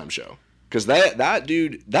the halftime show? Because that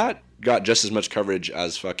dude, that got just as much coverage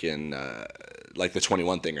as fucking, like, the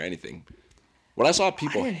 21 thing or anything. What I saw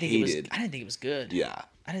people hated. I didn't think it was good. Yeah.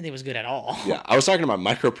 I didn't think it was good at all. Yeah, I was talking to my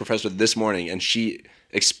micro professor this morning, and she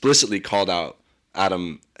explicitly called out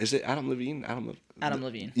Adam. Is it Adam Levine? Adam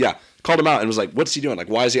Levine. Yeah, called him out and was like, "What's he doing? Like,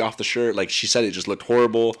 why is he off the shirt?" Like, she said it just looked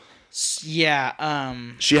horrible. Yeah.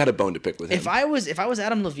 She had a bone to pick with him. If I was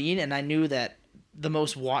Adam Levine and I knew that the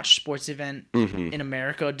most watched sports event Mm-hmm. in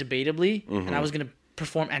America, debatably, and I was gonna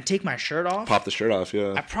perform and take my shirt off, Pop the shirt off,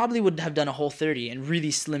 yeah. I probably would have done a whole 30 and really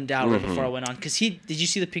slimmed out right before I went on. Cause did you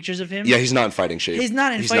see the pictures of him? Mm-hmm. Yeah, he's not in fighting shape. He's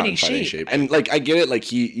not in fighting shape. And like, I get it. Like,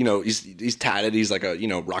 he's tatted. He's like a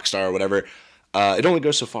rock star or whatever. It only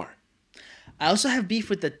goes so far. I also have beef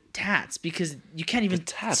with the tats because you can't even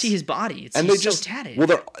tats. see his body. And He's they just so tatted.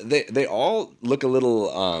 well, they all look a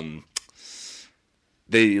little.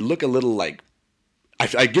 They look a little like.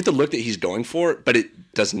 I get the look that he's going for, but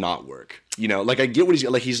it does not work. You know, like I get what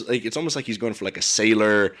he's like. It's almost like he's going for like a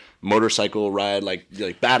sailor motorcycle ride, like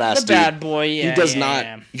badass. The dude. bad boy, yeah. He does yeah, not.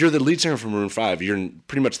 yeah. You're the lead singer from Maroon 5. You're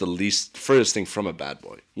pretty much the furthest thing from a bad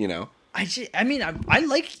boy. You know. I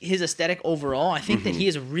like his aesthetic overall. I think that he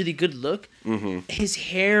has a really good look. His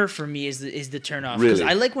hair for me is the turn off. Really?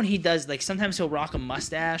 I like when he does, like, sometimes he'll rock a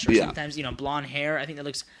mustache or Yeah. sometimes, blonde hair. I think that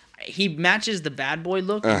looks, he matches the bad boy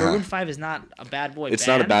look. Maroon 5 is not a bad boy It's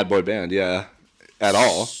band. not a bad boy band, yeah, at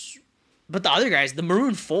all. But the other guys, the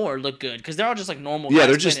Maroon 4 look good because they're all just like normal Yeah, guys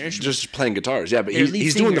they're playing their instruments. just playing guitars. Yeah, but Their lead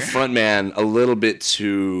he's doing the singer. front man a little bit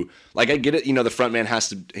too. Like, I get it. The front man has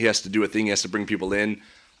to do a thing. He has to bring people in.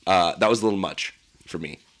 That was a little much for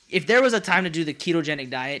me. If there was a time to do the ketogenic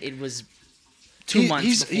diet, it was 2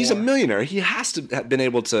 months He's a before. millionaire. He has to have been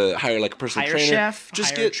able to hire like a personal Hire a trainer. chef,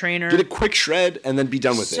 hire a trainer. Get a quick shred, and then be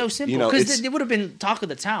done with it. So simple. You know, Because it's, it would have been talk of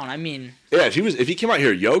the town. I mean, yeah. If he came out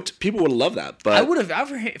here yoked, people would have loved that. But I would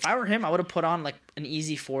have if I were him, I would have put on like an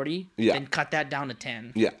easy 40 Yeah. and cut that down to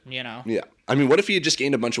 10. Yeah. You know. yeah. I mean, what if he had just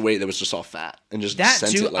gained a bunch of weight that was just all fat and just That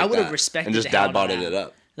sent too, it like I would have that, respected and just the hell dad out of bodded that. it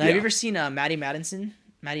up. Like, have you ever seen Maddie Madison?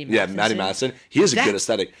 Maddie Yeah, Matty Madison. He has a good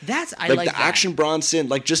aesthetic. I like like the that. Action Bronson.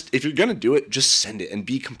 Like, just if you're gonna do it, just send it and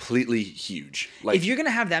be completely huge. Like, If you're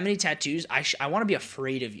gonna have that many tattoos, I want to be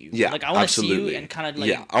afraid of you. yeah, Like I want to see absolutely. you and kind of like.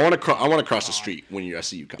 yeah, I want to cross the street when I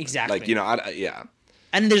see you coming. Exactly. Like, you know, yeah,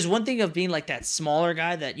 And there's one thing of being like that smaller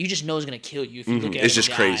guy that you just know is gonna kill you if you look at him. it's just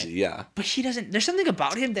in the crazy. eye. Yeah. But he doesn't. There's something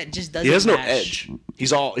about him that just doesn't. He has no match. edge.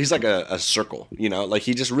 He's like a circle, you know. Like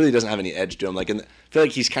he just really doesn't have any edge to him. Like, and I feel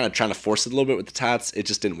like he's kind of trying to force it a little bit with the tats. It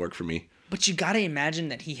just didn't work for me. But you gotta imagine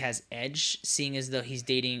that he has edge, seeing as though he's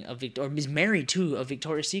dating or he's married to a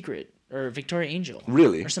Victoria's Secret or Victoria Angel.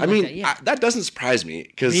 Really, Or I something mean, like that. Yeah. that doesn't surprise me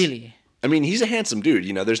because Really? I mean, he's a handsome dude.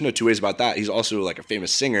 You know, there's no two ways about that. He's also like a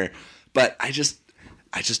famous singer, but I just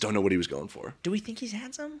don't know what he was going for. Do we think he's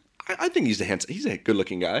handsome? I think he's a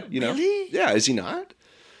good-looking guy. You know, Really? Yeah, is he not?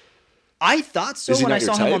 I thought so Is he when I not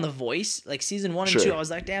your saw him type? on The Voice, like season 1 and Sure. 2. I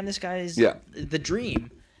was like, damn, this guy is Yeah. the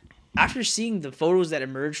dream. After seeing the photos that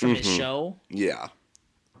emerged from Mm-hmm. his show, Yeah,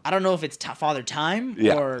 I don't know if it's Father Time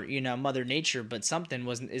Yeah. or Mother Nature, but something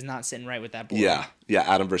is not sitting right with that boy. yeah.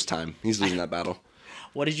 Adam versus time. He's losing that battle.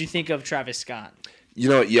 What did you think of Travis Scott? You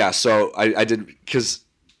know, yeah. So I did because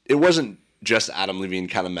it wasn't just Adam Levine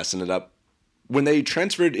kind of messing it up. When they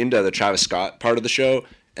transferred into the Travis Scott part of the show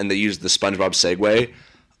and they used the SpongeBob segue,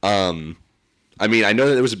 I mean, I know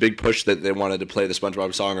that there was a big push that they wanted to play the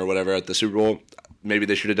SpongeBob song or whatever at the Super Bowl. Maybe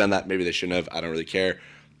they should have done that. Maybe they shouldn't have. I don't really care.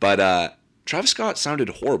 But Travis Scott sounded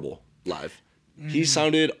horrible live. He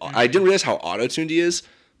sounded. I didn't realize how auto-tuned he is.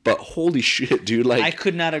 But holy shit, dude! Like, I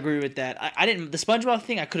could not agree with that. I didn't. The SpongeBob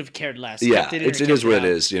thing, I could have cared less. yeah, Kept it in or it kept is what it out.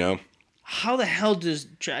 is. You know. How the hell does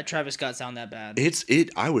Travis Scott sound that bad?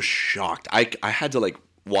 I was shocked. I had to like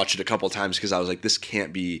watch it a couple times because I was like, this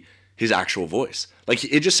can't be his actual voice. Like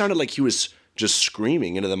it just sounded like he was just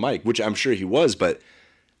screaming into the mic, which I'm sure he was, but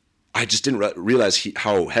I just didn't realize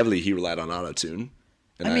how heavily he relied on autotune.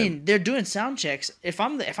 I mean, they're doing sound checks. If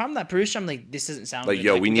I'm that producer, I'm like, this doesn't sound like, good.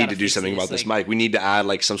 yo, we need gotta to do fix something about this mic. We need to add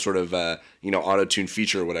like some sort of auto-tune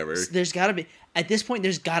feature or whatever. There's got to be at this point.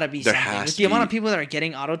 There's got to be There something. has With to the amount be. of people that are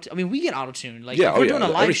getting auto. I mean, we get auto tune. Like, Yeah, if we're doing a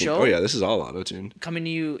live everything. show. Oh yeah, this is all auto-tuned. Coming to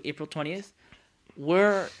you April 20th.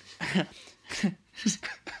 We're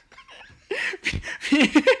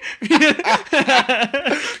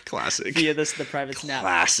Classic. via the private snap.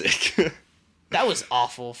 Classic. That was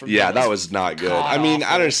awful for me. Yeah, that was not good. I mean,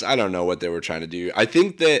 I don't know what they were trying to do. I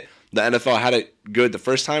think that the NFL had it good the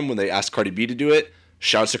first time when they asked Cardi B to do it.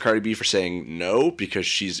 Shouts to Cardi B for saying no because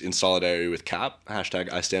she's in solidarity with Cap.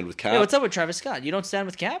 Hashtag I stand with Cap. Hey, what's up with Travis Scott? You don't stand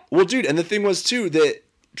with Cap? Well, dude, and the thing was too that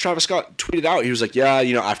Travis Scott tweeted out. He was like, yeah,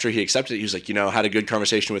 after he accepted it, he was like, had a good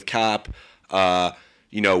conversation with Cap.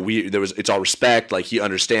 It's all respect. Like he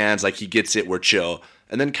understands. Like he gets it. We're chill.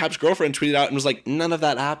 And then Cap's girlfriend tweeted out and was like, none of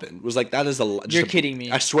that happened. Was like, that is You're kidding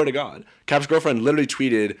me. I swear to God. Cap's girlfriend literally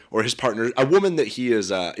tweeted, or his partner, a woman that he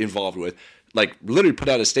is involved with, like literally put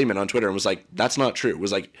out a statement on Twitter and was like, that's not true. It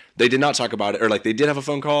was like, they did not talk about it, or like they did have a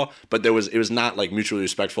phone call, but it was not like mutually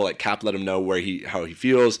respectful. Like Cap let him know how he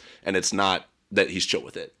feels, and it's not that he's chill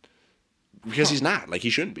with it. Because he's not. Like he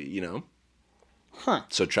shouldn't be, Huh.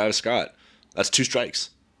 So Travis Scott, that's 2 strikes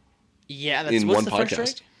Yeah, that's in what's one the first podcast.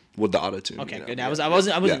 strike? With the auto-tune. Okay, good. Yeah. I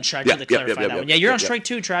wasn't trying to clarify that one. Yeah, you're on strike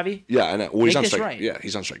 2, Travi. Yeah, I know. Well, he's Make on this strike. right. Yeah,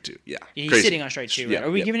 he's on strike 2. Yeah. Yeah, he's Crazy. sitting on strike 2, right? Yeah,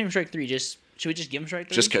 Are we yeah. giving him strike 3? Should we just give him strike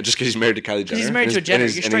 3? Just because he's married to Kylie Jenner. he's married to a Jenner.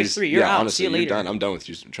 You're strike 3. You're out. Honestly, See you later. You're done. I'm done with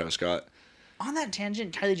you, Travis Scott. On that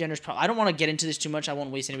tangent, Kylie Jenner's probably... I don't want to get into this too much. I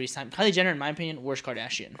won't waste anybody's time. Kylie Jenner, in my opinion, worst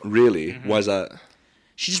Kardashian. Really? Mm-hmm. Why is that?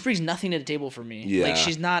 She just brings nothing to the table for me. Yeah. Like,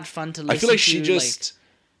 she's not fun to listen to. I feel like she just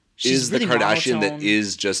she's is the really Kardashian monotone. that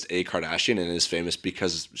is just a Kardashian and is famous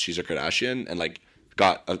because she's a Kardashian and like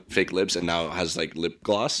got fake lips and now has like lip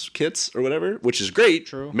gloss kits or whatever, which is great.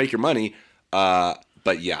 True. Make your money.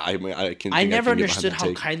 But yeah, I mean, I never get understood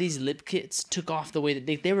behind how that take. Kylie's lip kits took off the way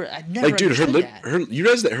that they were. I never Like, dude, her understood lip, that. you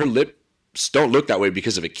realize that her lips don't look that way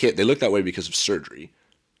because of a kit. They look that way because of surgery.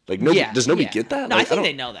 Like, does nobody get that? No, Like, I think don't-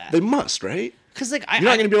 they know that. They must, right? Because like You're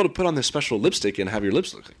not going to be able to put on this special lipstick and have your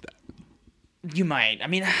lips look like that. you might. I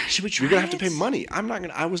mean, should we try? You're going to have to it? pay money.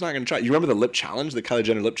 I was not going to try. You remember the lip challenge, the Kylie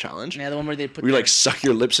Jenner lip challenge? Yeah, the one where they put. Where you their- like suck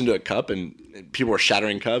your lips into a cup and people were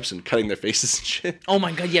shattering cups and cutting their faces and shit. Oh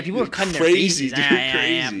my god! Yeah, people were cutting Crazy, their faces. dude.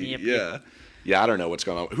 Yeah, Crazy. yep. Yeah. Yeah, I don't know what's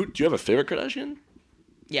going on. Do you have a favorite Kardashian?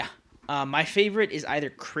 Yeah. My favorite is either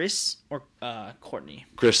Chris or Courtney.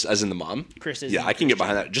 Chris, as in the mom. Chris is. Yeah, I can get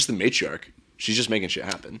behind that. Just the matriarch. She's just making shit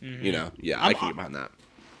happen. Mm-hmm. You know. Yeah, I can get behind that.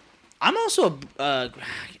 I'm also I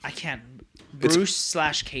can't. Bruce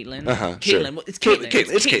slash Caitlyn. Caitlyn. Sure. Well, it's Caitlyn.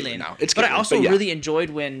 It's Caitlyn now. It's Caitlyn, but I also really enjoyed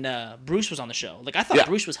when Bruce was on the show. Like I thought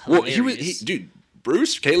Bruce was hilarious. Well, dude.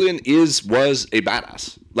 Bruce Caitlyn was a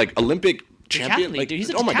badass, like Olympic champion. Like, dude,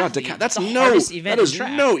 he's a oh my god, that's that is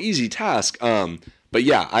no easy task. But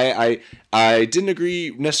yeah, I didn't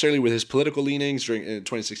agree necessarily with his political leanings during the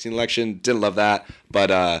 2016 election. Didn't love that,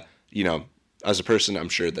 but you know, as a person, I'm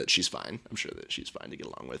sure that she's fine. I'm sure that she's fine to get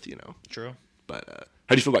along with. You know. True. But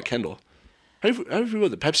how do you feel about Kendall? How do you feel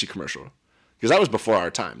about the Pepsi commercial? Because that was before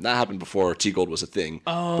our time. That happened before T Gold was a thing.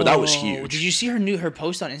 Oh, but that was huge. Did you see her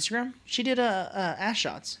post on Instagram? She did ass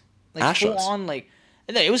shots, like ass full shots. On like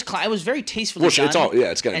it was very tastefully done.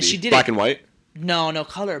 It's gonna be black and white. No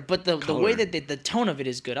color, but the way that the tone of it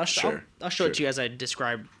is good. I'll show it to you as I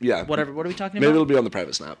describe. Yeah. Whatever. What are we talking about? Maybe it'll be on the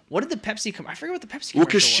private snap. What did the Pepsi I forget what the Pepsi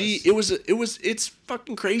commercial was. Because it's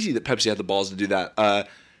fucking crazy that Pepsi had the balls to do that.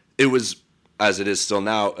 It was, as it is still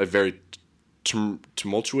now, a very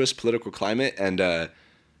tumultuous political climate, and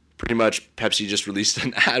pretty much Pepsi just released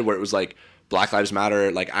an ad where it was like Black Lives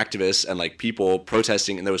Matter, like activists and like people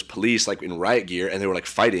protesting, and there was police like in riot gear, and they were like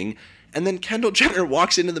fighting. And then Kendall Jenner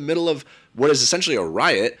walks into the middle of what is essentially a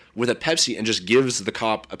riot with a Pepsi and just gives the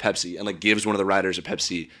cop a Pepsi and like gives one of the rioters a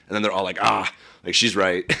Pepsi, and then they're all like, like she's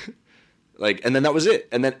right. Like, and then that was it.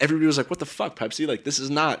 And then everybody was like, what the fuck, Pepsi? Like, that's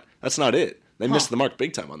not it. They missed the mark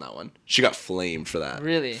big time on that one. She got flamed for that.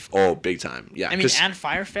 Really? Oh, big time. Yeah. I mean, and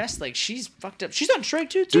Firefest, like, she's fucked up. She's on strike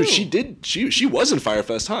too. Dude, she was in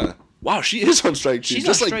Firefest, huh? Wow, she is on strike too. She's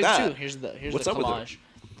just on like strike that. too. Here's What's the up with her? collage.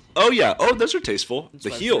 Oh yeah. Oh, those are tasteful. The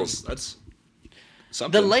heels. That's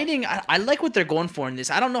something. The lighting, I like what they're going for in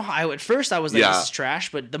this. I don't know how. At first, I was like, "This is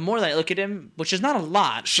trash," but the more that I look at him, which is not a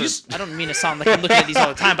lot. I don't mean to sound like I'm looking at these all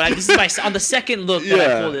the time, but this is on the second look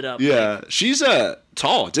that I pulled it up. Yeah, like, she's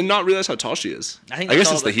tall. Did not realize how tall she is. I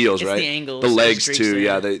guess it's the heels, it's right? The angles, the legs too.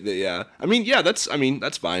 Yeah, yeah. I mean,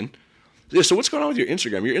 that's fine. Yeah. So what's going on with your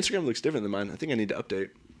Instagram? Your Instagram looks different than mine. I think I need to update.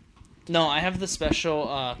 No, I have the special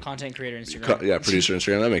content creator Instagram. Producer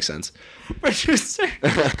Instagram. That makes sense. Producer.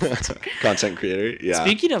 Content creator. Yeah.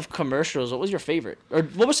 Speaking of commercials, what was your favorite, or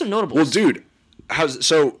what was some notables? Well, dude,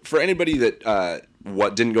 so for anybody that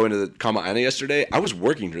didn't go into the Kama Aina yesterday, I was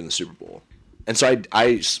working during the Super Bowl, and so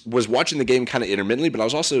I was watching the game kind of intermittently, but I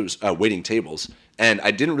was also waiting tables, and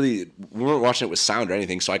we weren't watching it with sound or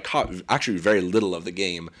anything, so I caught actually very little of the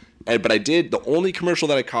game, but the only commercial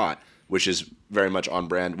that I caught, which is very much on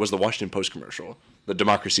brand, was the Washington Post commercial, the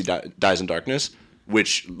Democracy Dies in Darkness,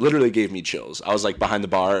 which literally gave me chills. I was like behind the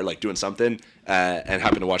bar, like doing something, and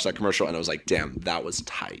happened to watch that commercial, and I was like, damn, that was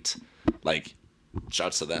tight. Like,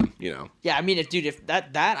 shouts to them, you know. Yeah, I mean, if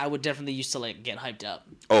that I would definitely used to like get hyped up.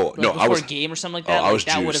 Oh like, no, before a game or something like that.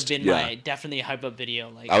 That would have been my definitely a hype up video.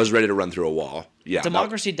 Like, I was ready to run through a wall. Yeah.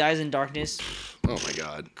 Democracy Dies in Darkness. Oh my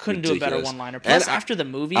god. Couldn't do a better one-liner. Plus, after the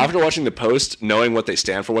movie, after watching the Post, knowing what they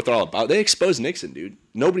stand for, what they're all about, they exposed Nixon, dude.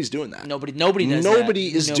 Nobody's doing that. Nobody does that.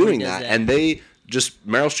 Nobody is doing that, and they just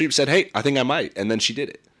Meryl Streep said, "Hey, I think I might," and then she did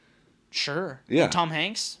it. Sure. Yeah. And Tom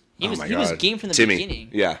Hanks. He was game from the Timmy. beginning.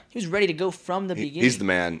 Yeah. He was ready to go from the beginning. He's the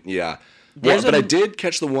man. Yeah. But I did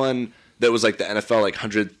catch the one that was like the NFL like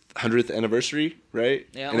 100th anniversary, right?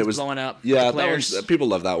 Yeah, and it was blowing up. Yeah, that was, people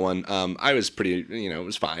love that one. I was pretty, it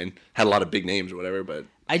was fine. Had a lot of big names or whatever, but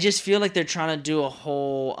I just feel like they're trying to do a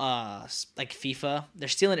whole like FIFA. They're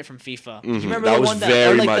stealing it from FIFA. You remember that the was one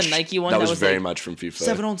very the much Nike one that was very much from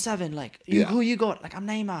FIFA. 7-on-7, like who you got? Like I'm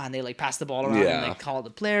Neymar, and they like pass the ball around and like call the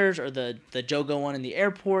players, or the Jogo one in the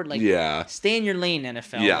airport. Like stay in your lane,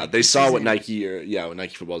 NFL. Yeah, like, they saw what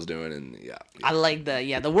Nike football's doing, and I like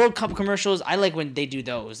the World Cup commercials. I like when they do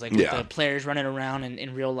those, like with the players running around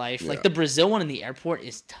in real life. Like the Brazil one in the airport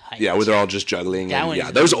is tight. Yeah, where they're all just juggling.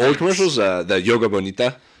 Those old commercials, the Yoga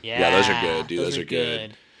Bonita. Yeah, those are good, dude. Those are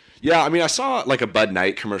good. Yeah, I mean, I saw like a Bud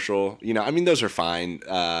Knight commercial. I mean, those are fine.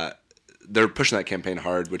 They're pushing that campaign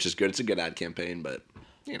hard, which is good. It's a good ad campaign, but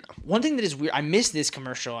One thing that is weird, I missed this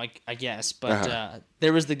commercial, I guess, but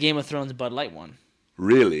there was the Game of Thrones Bud Light one.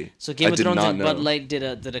 Really? So Game of Thrones and Bud Light did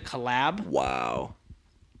a collab. Wow.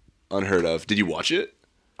 Unheard of. Did you watch it?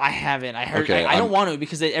 I haven't. I heard. Okay, I don't want to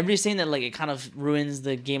because everybody's saying that like it kind of ruins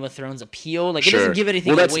the Game of Thrones appeal. Like it doesn't give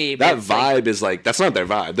anything away. That vibe is like that's not their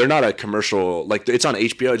vibe. They're not a commercial. Like it's on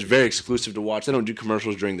HBO. It's very exclusive to watch. They don't do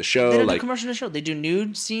commercials during the show. They don't do commercials during the show. They do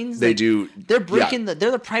nude scenes. They do. They're breaking They're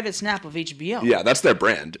the private snap of HBO. Yeah, that's their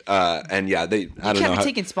brand. And they. I don't know. Can't be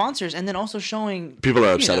taking sponsors and then also showing. People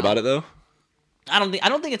are upset about it though. I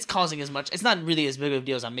don't think it's causing as much. It's not really as big of a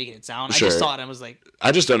deal as I'm making it sound. Sure. I just saw it and I was like,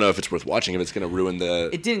 I just don't know if it's worth watching. If it's gonna ruin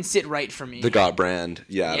it didn't sit right for me. the GOT brand.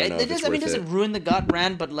 Yeah, I don't know it if it's does. I mean, it worth doesn't ruin the GOT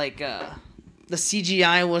brand, but like the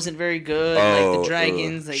CGI wasn't very good. Like the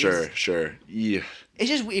dragons. Like, Sure. Yeah. It's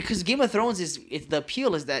just weird because Game of Thrones the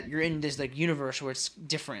appeal is that you're in this like universe where it's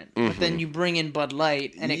different, but then you bring in Bud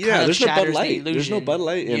Light and it kind of shatters the illusion. There's no Bud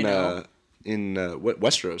Light in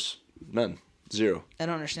Westeros. None. Zero. I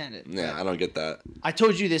don't understand it. Yeah, I don't get that. I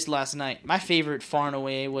told you this last night. My favorite far and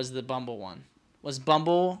away was the Bumble one. Was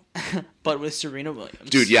Bumble, but with Serena Williams.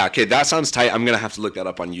 Dude, yeah, okay, that sounds tight. I'm gonna have to look that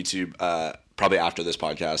up on YouTube, probably after this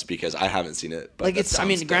podcast because I haven't seen it. But like it's, I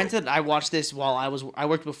mean, granted, I watched this while I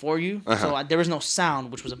worked before you, so there was no sound,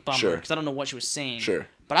 which was a bummer because I don't know what she was saying. Sure.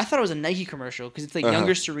 But I thought it was a Nike commercial because it's like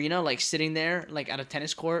younger Serena like sitting there like at a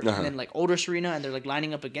tennis court, and then like older Serena, and they're like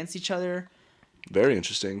lining up against each other. Very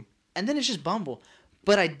interesting. And then it's just Bumble.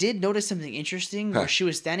 But I did notice something interesting where she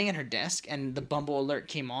was standing at her desk and the Bumble alert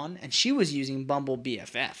came on and she was using Bumble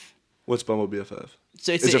BFF. What's Bumble BFF?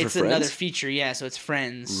 So it's another feature, yeah. So it's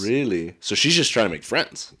friends. Really? So she's just trying to make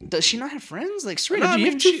friends. Does she not have friends? Like Serena, you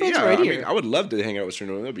have two friends right here. Mean, I would love to hang out with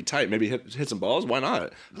Serena. That would be tight. Maybe hit some balls. Why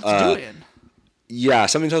not? Let's do it. Yeah,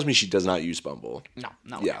 something tells me she does not use Bumble.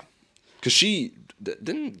 No. Yeah, because she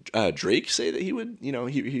didn't Drake say that he would. You know,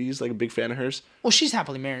 he's like a big fan of hers. Well, she's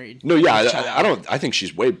happily married. No, yeah, I don't. I think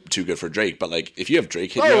she's way too good for Drake. But like, if you have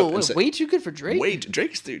Drake hit you up, way too good for Drake.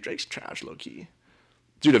 Drake's trash, low key.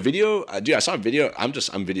 Dude, a video. Dude, I saw a video. I'm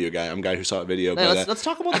video guy. I'm a guy who saw a video. Hey, let's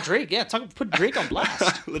talk about the Drake. Yeah, put Drake on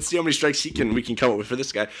blast. Let's see how many strikes we can come up with for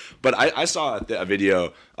this guy. But I saw a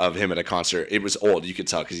video of him at a concert. It was old. You could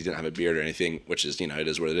tell because he didn't have a beard or anything, which is, it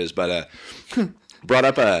is what it is. But brought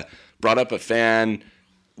up a fan.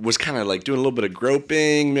 Was kind of like doing a little bit of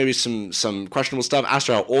groping, maybe some questionable stuff. Asked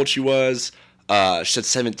her how old she was. She said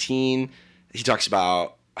 17. He talks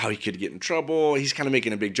about how he could get in trouble. He's kind of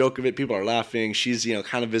making a big joke of it. People are laughing. She's,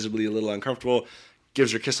 kind of visibly a little uncomfortable.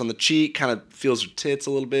 Gives her a kiss on the cheek, kind of feels her tits a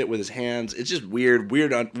little bit with his hands. It's just weird,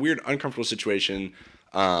 uncomfortable situation.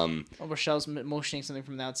 Rochelle's motioning something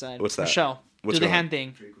from the outside. What's that? Rochelle, do the hand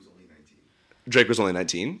thing. Drake was only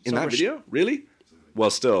 19 in that video? Really? Well,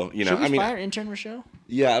 still, Should we fire intern Rochelle?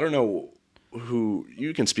 Yeah, I don't know who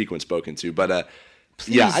you can speak when spoken to, but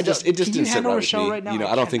please, yeah, it just didn't sit right with me. Right now?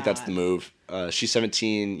 I don't think that's the move. She's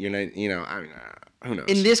 17. You're 9. Who knows?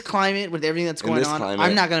 In this climate, with everything that's going on,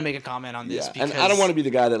 I'm not gonna make a comment on this. Yeah, and I don't want to be the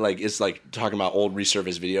guy that is talking about old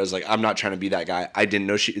resurfaced videos. Like, I'm not trying to be that guy. I didn't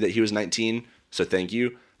know that he was 19, so thank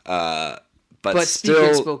you. But still, speak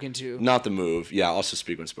when spoken to. Not the move. Yeah, also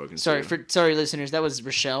speak when spoken to. Sorry, listeners. That was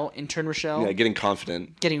Rochelle, intern Rochelle. Yeah, getting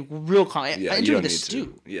confident. Getting real confident. Yeah, I enjoy the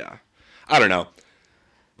stew. Yeah. I don't know.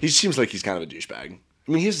 He seems like he's kind of a douchebag.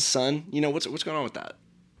 I mean, he has a son. What's going on with that?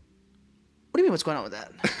 What do you mean, what's going on with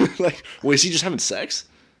that? Is he just having sex?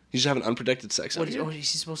 He's just having unprotected sex? Is he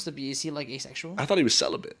supposed to be? Is he, asexual? I thought he was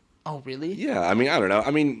celibate. Oh, really? Yeah, I mean, I don't know.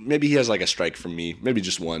 I mean, maybe he has, a strike from me. Maybe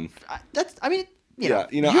just one.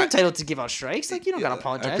 You're entitled to give out strikes. You don't gotta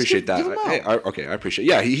apologize. I appreciate that. I appreciate.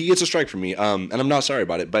 Yeah, he gets a strike from me. And I'm not sorry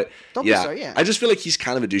about it. But don't be sorry. Yeah, I just feel like he's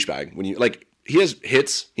kind of a douchebag. When he has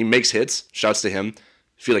hits, he makes hits. Shouts to him.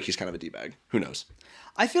 I feel like he's kind of a d-bag. Who knows?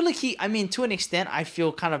 I feel like to an extent, I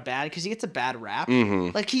feel kind of bad because he gets a bad rap.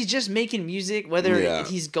 Mm-hmm. He's just making music, whether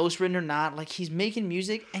he's ghostwritten or not. He's making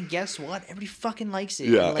music, and guess what? Everybody fucking likes it.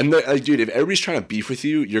 Yeah, dude, if everybody's trying to beef with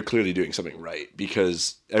you, you're clearly doing something right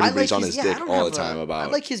because everybody's on his dick all the time about.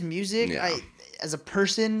 I like his music. Yeah. As a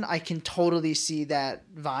person, I can totally see that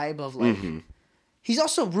vibe of Mm-hmm. He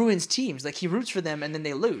also ruins teams. He roots for them and then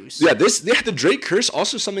they lose. Yeah, the Drake curse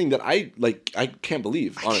also something that I can't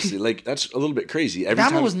believe, honestly. That's a little bit crazy.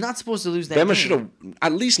 Bama was not supposed to lose that game. Bama should have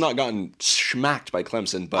at least not gotten smacked by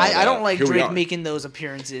Clemson. But I don't like Drake making those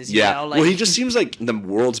appearances. Yeah, well, he just seems like the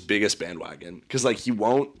world's biggest bandwagon because he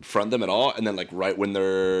won't front them at all, and then right when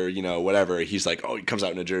they're whatever, he's he comes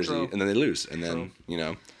out in a jersey and then they lose, and then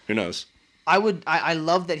who knows? I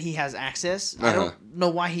love that he has access. I don't know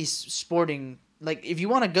why he's sporting. If you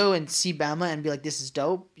want to go and see Bama and be like, this is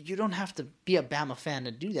dope, you don't have to be a Bama fan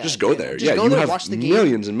to do that. Just go there. Just go there, watch the game.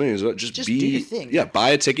 Millions and millions. Just do your thing. Yeah, buy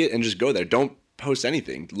a ticket and just go there. Don't post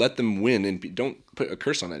anything. Let them win and don't put a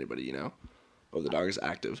curse on anybody, Oh, the dog is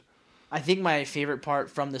active. I think my favorite part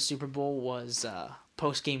from the Super Bowl was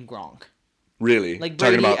post-game Gronk. Really?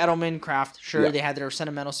 Brady, Edelman, Kraft. Sure, they had their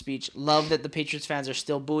sentimental speech. Love that the Patriots fans are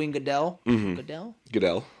still booing Goodell. Mm-hmm.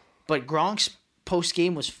 Goodell. But Gronk's post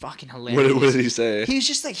game was fucking hilarious. What did he say? He was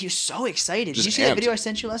just he was so excited. Did you see that video I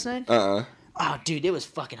sent you last night? Oh, dude, it was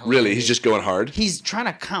fucking hilarious. Really? He's just going hard? He's trying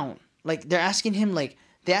to count. They're asking him,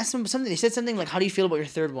 they asked him something. They said something like, "How do you feel about your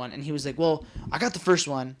third one?" And he was like, "Well, I got the first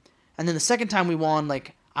one, and then the second time we won,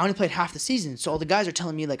 like I only played half the season, so all the guys are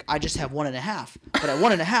telling me like I just have 1.5. But at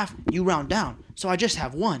 1.5, you round down, so I just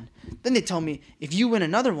have 1. Then they tell me if you win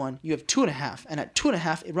another one, you have 2.5, and at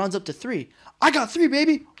 2.5, it rounds up to 3. I got 3,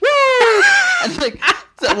 baby! Woo! And like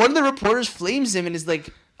one of the reporters flames him and is like,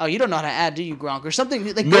 "Oh, you don't know how to add, do you, Gronk?" Or something.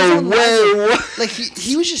 Like, no way! Like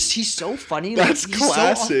he's so funny. That's like,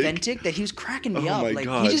 classic. He's so authentic that he was cracking me up. My Like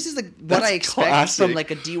God. he just is like what That's I expect classic. from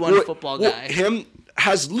like a D1 football guy. Him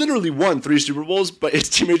has literally won 3 Super Bowls, but his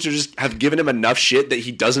teammates have given him enough shit that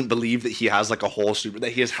he doesn't believe that he has like a whole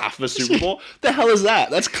that he has half of a Super Bowl. The hell is that?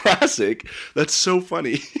 That's classic. That's so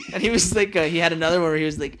funny. And he was like, he had another one where he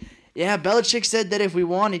was like, "Yeah, Belichick said that if we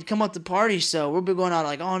won, he'd come out to party, so we'll be going out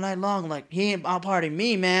like all night long. Like he ain't out partying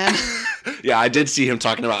me, man." Yeah, I did see him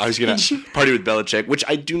talking about how he's gonna party with Belichick, which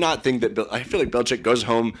I do not think that. I feel like Belichick goes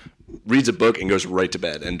home, reads a book, and goes right to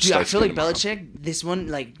bed. And Dude, I feel like tomorrow. Belichick, this one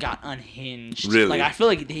like got unhinged. Really? Like I feel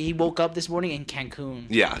like he woke up this morning in Cancun.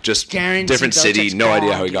 Yeah, just Guaranteed different city. Belichick's No idea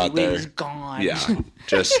gone, how he dude. got there. He's gone.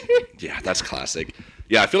 Yeah, that's classic.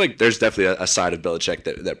 Yeah, I feel like there's definitely a side of Belichick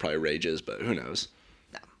that probably rages, but who knows?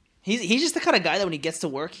 He's just the kind of guy that when he gets to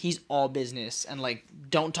work, he's all business and like,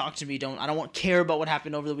 don't talk to me, I don't care about what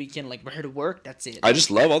happened over the weekend. Like we're here to work. That's it. I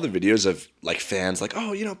just love all the videos of like fans like,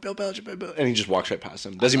 oh, Bill Belichick, and he just walks right past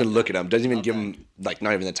him. Doesn't even look at him. Doesn't even give him like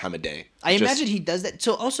not even the time of day. I imagine he does that.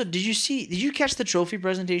 So also, did you catch the trophy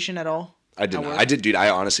presentation at all? I did not. I did, dude. I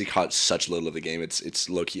honestly caught such little of the game. It's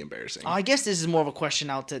low key embarrassing. I guess this is more of a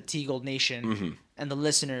question out to T-Gold Nation and the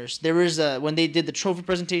listeners. There was when they did the trophy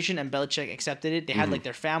presentation and Belichick accepted it, they had like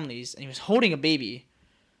their families and he was holding a baby,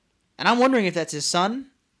 and I'm wondering if that's his son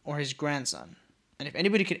or his grandson, and if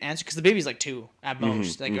anybody could answer, because the baby's like 2 at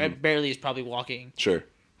most, barely is probably walking. Sure.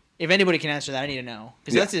 If anybody can answer that, I need to know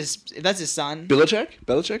because if that's his son.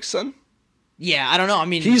 Belichick's son. Yeah, I don't know. I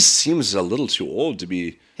mean, he seems a little too old to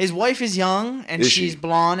be. His wife is young, and she's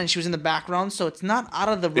blonde, and she was in the background, so it's not out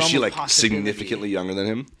of the realm of possibility. Is she, like, significantly younger than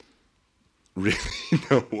him? Really?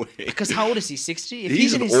 No way. Because how old is he? 60? If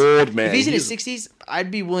he's an old man. If he's in his 60s,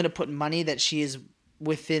 I'd be willing to put money that she is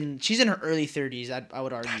she's in her early 30s, I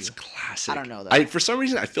would argue. That's classic. I don't know, though. For some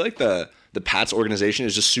reason, I feel like the Pats organization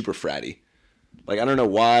is just super fratty. Like, I don't know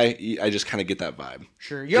why. I just kind of get that vibe.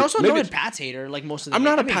 Sure. You're also a noted Pats hater, like most of the I'm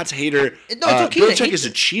not a Pats hater. No, it's okay. Belichick is a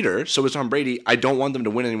cheater, so is Tom Brady. I don't want them to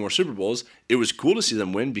win any more Super Bowls. It was cool to see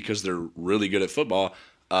them win because they're really good at football.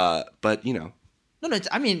 But, No,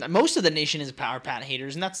 I mean, most of the nation is Pat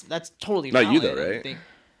haters, and that's totally not valid. you, though, right?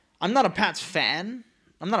 I'm not a Pats fan.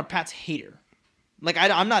 I'm not a Pats hater. Like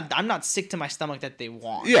I'm not sick to my stomach that they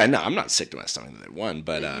won. Yeah, no, I'm not sick to my stomach that they won,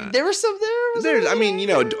 but there was some. I mean,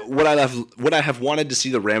 would I have wanted to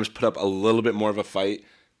see the Rams put up a little bit more of a fight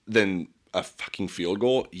than a fucking field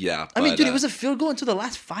goal? Yeah. I mean, dude, it was a field goal until the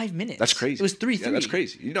last 5 minutes. That's crazy. It was 3-3. Yeah, that's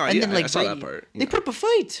crazy. I saw that part. They put up a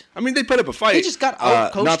fight. I mean, they put up a fight. They just got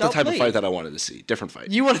out-coached, not the type outplayed. of fight that I wanted to see. Different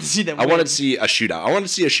fight. You wanted to see that. I wanted to see a shootout. I wanted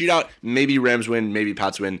to see a shootout. Maybe Rams win. Maybe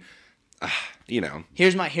Pats win.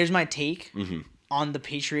 Here's my take. On the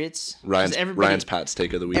Patriots. Ryan's Pats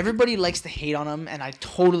take of the week. Everybody likes to hate on them, and I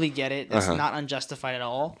totally get it. That's not unjustified at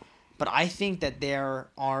all. But I think that there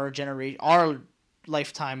are our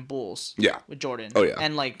lifetime Bulls. Yeah. With Jordan. Oh yeah.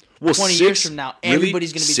 And 20 years from now,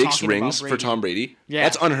 everybody's going to be talking about Brady. 6 rings for Tom Brady. Yeah.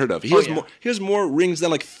 That's unheard of. He has more rings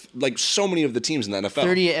than like so many of the teams in the NFL.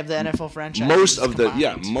 30 of the NFL franchises. Most of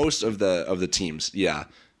the teams. Yeah.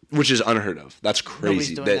 Which is unheard of. That's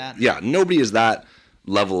crazy. Nobody's doing that. Yeah, nobody is that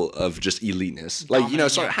level of just eliteness.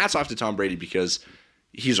 Dominant, hats off to Tom Brady because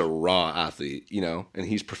he's a raw athlete, and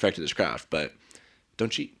he's perfected his craft, but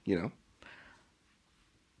don't cheat,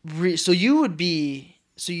 So you're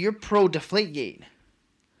pro Deflategate.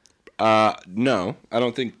 No, I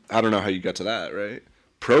don't know how you got to that, right?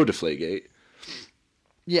 Pro Deflategate.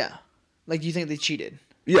 Yeah. Like, you think they cheated?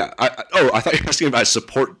 Yeah. I thought you were asking if I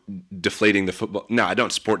support deflating the football. No, I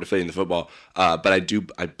don't support deflating the football, but I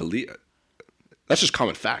believe that's just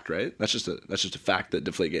common fact, right? That's just a fact that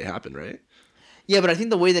Deflategate happened, right? Yeah, but I think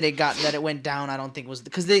the way that it went down, I don't think was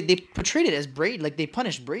because they portrayed it as Brady, like they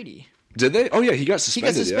punished Brady. Did they? Oh yeah, he got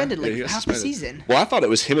suspended. He got suspended half suspended. the season. Well, I thought it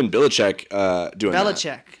was him and Belichick doing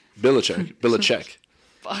Belichick. that. Belichick.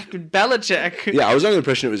 Fucking Belichick. Yeah, I was under the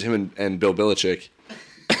impression it was him and Bill Belichick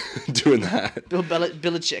doing that.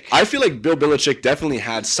 Belichick. I feel like Bill Belichick definitely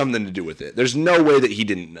had something to do with it. There's no way that he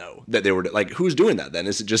didn't know that they were who's doing that then?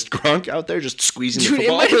 Is it just Gronk out there just squeezing the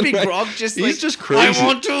football? Dude, it might be Gronk just he's just crazy. I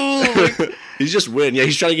want to. He's just winning. Yeah,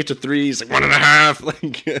 he's trying to get to 3. He's like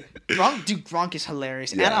 1.5. Gronk is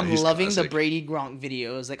hilarious. Yeah, and I'm loving classic. the Brady Gronk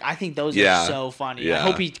videos. I think those are so funny. Yeah. I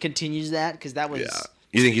hope he continues that because that was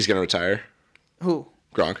You think he's gonna retire? Who?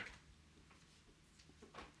 Gronk.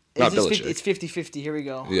 Not Belichick. It's 50-50. Here we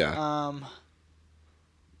go. Yeah.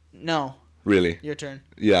 No. Really? Your turn.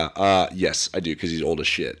 Yeah. Yes, I do, because he's old as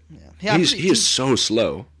shit. Yeah. He is so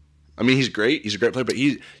slow. I mean, he's great. He's a great player, but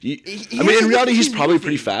in doesn't reality, look he's like probably moving.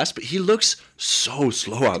 pretty fast. But he looks so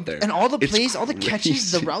slow out there. And all the It's plays, all the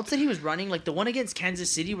catches, the crazy. routes that he was running, like the one against Kansas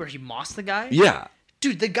City where he mossed the guy. Yeah.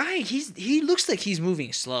 Dude, the guy, he looks like he's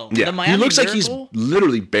moving slow. Yeah. The Miami He looks like Miracle, he's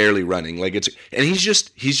literally barely running. Like he's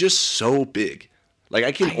just so big. Like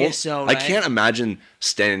I guess so, I right? can't imagine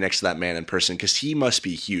standing next to that man in person, because he must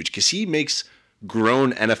be huge. Because he makes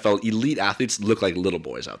grown NFL elite athletes look like little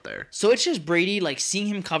boys out there. So it's just Brady, like, seeing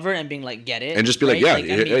him cover and being like, get it. And just be like, right?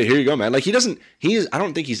 yeah, I mean, here you go, man. Like I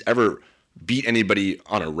don't think he's ever beat anybody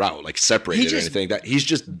on a route, like separated or just anything. That he's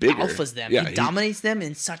just bigger. alphas them. Yeah, he dominates them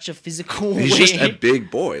in such a physical he's way. just a big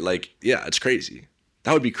boy. Like, yeah, it's crazy.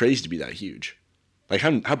 That would be crazy to be that huge. Like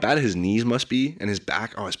how bad his knees must be and his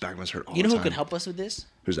back. Oh, his back must hurt all You the know time. who could help us with this?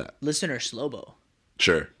 Who's that? Listener Slobo.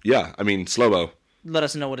 Sure. Yeah. I mean, Slobo. Let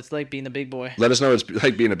us know what it's like being the big boy. Let us know what it's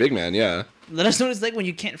like being a big man. Yeah. Let us know what it's like when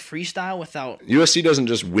you can't freestyle without. USC doesn't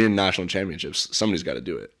just win national championships. Somebody's got to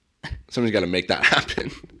do it. Somebody's got to make that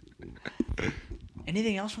happen.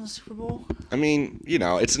 Anything else from the Super Bowl? I mean,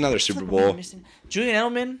 it's another Super Bowl. Julian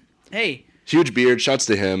Edelman. Hey, Huge beard. Shouts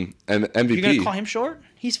to him. And MVP. you're gonna call him short?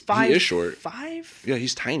 He's 5. He is short. 5. Yeah,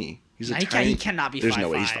 he's tiny. He's a He tiny. cannot be. There's 5'5". no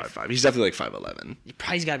way he's 5'5". He's definitely like 5'11".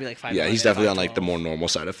 He's got to be like 5. Yeah, he's definitely on like the more normal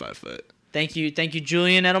side of 5 foot. Thank you,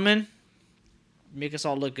 Julian Edelman. Make us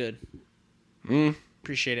all look good.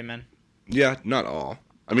 Appreciate it, man. Yeah, not all.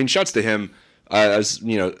 I mean, shouts to him. As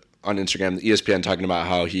on Instagram, the ESPN talking about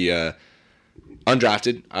how he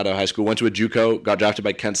undrafted out of high school, went to a JUCO, got drafted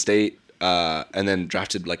by Kent State, and then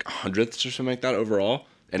drafted like 100th or something like that overall,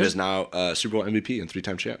 and is now Super Bowl MVP and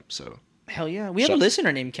 3-time champ. So Hell yeah, we have a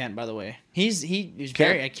listener named Kent, by the way. He's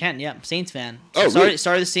very Kent, yeah, Saints fan. Oh, really?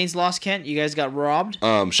 Sorry, the Saints lost, Kent. You guys got robbed.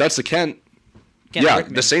 Shouts to Kent. Kent Yeah,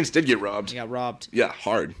 Rickman. the Saints did get robbed. You got robbed. Yeah,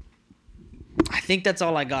 hard. I think that's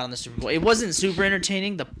all I got on the Super Bowl. It wasn't super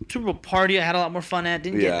entertaining. The Super Bowl party I had a lot more fun at.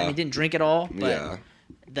 Didn't drink at all. But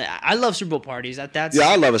Yeah. I love Super Bowl parties. That's Yeah,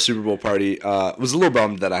 I love a Super Bowl party. Was a little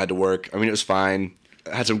bummed that I had to work. I mean, it was fine.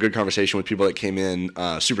 I had some good conversation with people that came in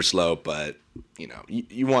super slow, but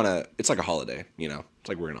you want to. It's like a holiday. It's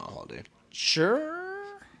like we're on a holiday. Sure.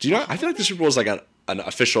 Do you know? I feel like the Super Bowl is like an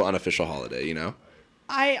official, unofficial holiday.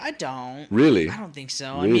 I don't. Really? I don't think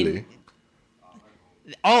so. Really? I mean,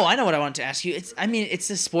 I know what I wanted to ask you. It's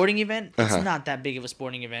a sporting event. It's not that big of a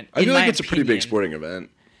sporting event. I feel in like my it's a pretty big opinion. sporting event.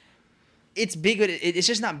 It's big, but it's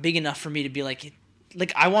just not big enough for me to be like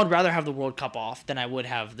I would rather have the World Cup off than I would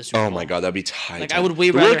have the Super Bowl. Oh my god, that'd be tight. Like, I would way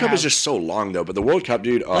the rather World Cup is have- just so long though, but the World Cup,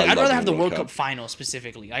 dude. Oh, Like, I I'd love rather the have the World Cup final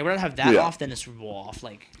specifically. I'd rather have that Yeah. off than the Super Bowl off.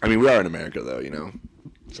 Like, I mean, we are in America though,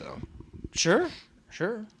 So sure.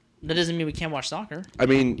 That doesn't mean we can't watch soccer. I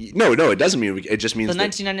mean, no, it doesn't mean it just means The that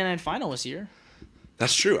 1999 final was here.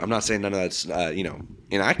 that's true. I'm not saying none of that's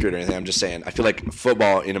inaccurate or anything. I'm just saying I feel like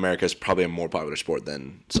football in America is probably a more popular sport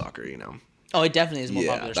than soccer. Oh, it definitely is more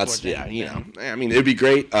Yeah, popular that's sport. than- I mean, it'd be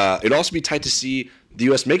great. It'd also be tight to see the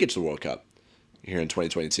U.S. make it to the World Cup here in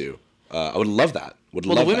 2022. I would love that.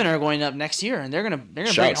 Well, the women are going up next year, and they're gonna bring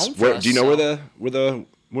it Shouts. home for us. Do you know so- where the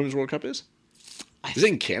Women's World Cup is? Is it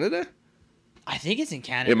in Canada? I think it's in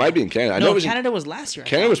Canada. It might be in Canada. I know No, it was Canada was last year. I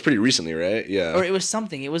Canada thought. was pretty recently, right? Yeah. Or it was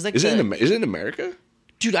something. It was like Is it in America?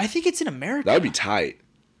 Dude, I think it's in America. That would be tight.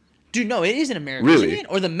 Dude, no, it is in America. Really? Isn't it?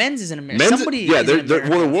 Or the men's is in America. Men's, Somebody yeah, is in America.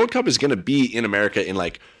 well, the World Cup is going to be in America in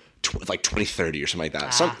like 2030 or something like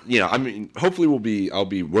that. I mean, hopefully I'll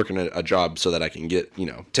be working a job so that I can get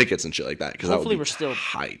tickets and shit like that because Hopefully that would be we're still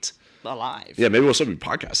tight. alive. Yeah, maybe we'll still be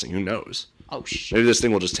podcasting. Who knows? Oh shit. Maybe this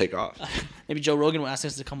thing will just take off. Maybe Joe Rogan will ask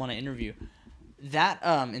us to come on an interview. That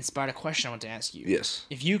inspired a question I want to ask you. Yes.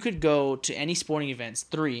 If you could go to any sporting events,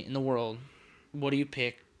 3 in the world, what do you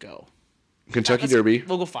pick? Go. Kentucky Derby.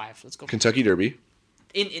 We'll go 5. Let's go. Kentucky Derby.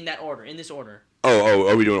 In that order. In this order. Oh,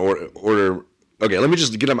 are we doing order? Okay, let me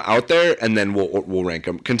just get them out there and then we'll rank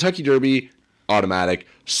them. Kentucky Derby, automatic.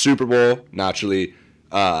 Super Bowl, naturally.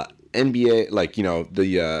 NBA, like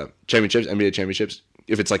the championships, NBA championships.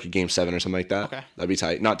 If it's like a Game 7 or something like that, Okay. that'd be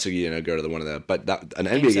tight. Not to go to one of the, but an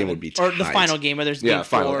NBA Game game would be tight. Or the final game where there's game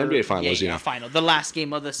final 4. NBA finals. Yeah, final. The last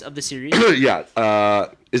game of the series. Yeah.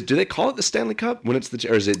 Do they call it the Stanley Cup when it's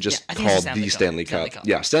or is it just I think it's called the the Stanley Stanley Cup. Cup?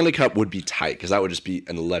 Yeah, Stanley Cup would be tight because that would just be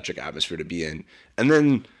an electric atmosphere to be in. And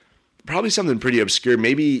then probably something pretty obscure.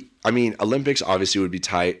 Maybe, I mean, Olympics obviously would be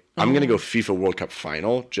tight. I'm gonna go FIFA World Cup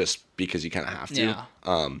final just because you kind of have to.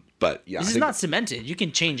 Yeah. But yeah, This is not cemented. You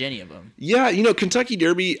can change any of them. Yeah, Kentucky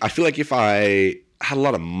Derby. I feel like if I had a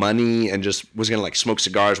lot of money and just was gonna like smoke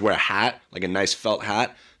cigars, wear a hat, like a nice felt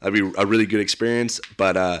hat, that'd be a really good experience.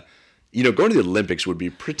 But going to the Olympics would be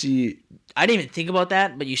pretty. I didn't even think about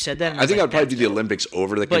that, but you said that. And I think like, I'd probably do the Olympics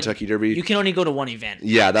over the Kentucky Derby. You can only go to one event.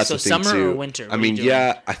 Yeah, that's so the thing summer too. or winter. I mean,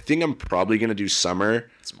 I think I'm probably gonna do summer.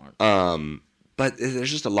 Smart. But there's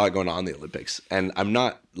just a lot going on in the Olympics, and I'm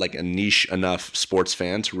not like a niche enough sports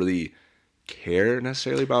fan to really care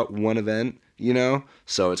necessarily about one event,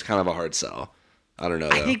 So it's kind of a hard sell. I don't know.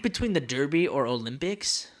 I think between the Derby or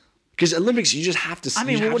Olympics. Because Olympics, you just have to. I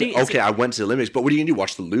mean, I went to the Olympics, but what are you gonna do?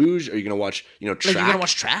 Watch the luge? Are you gonna watch, track? Like, you're gonna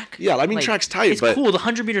watch track? Yeah, I mean, track's tight. It's but cool. The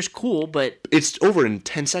 100 meters cool, but it's over in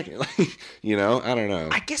 10 seconds. I don't know.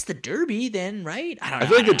 I guess the Derby then, right? I don't know. I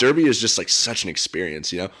feel like the Derby is just like such an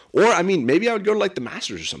experience, Or I mean, maybe I would go to like the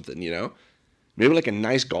Masters or something, Maybe like a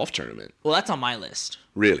nice golf tournament. Well, that's on my list.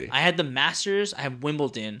 Really? I had the Masters. I have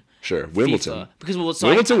Wimbledon. Sure, Wimbledon. FIFA. Because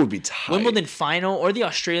Wimbledon would be tight. Wimbledon final or the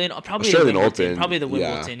Australian Open. Probably the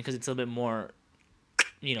Wimbledon because it's a little bit more,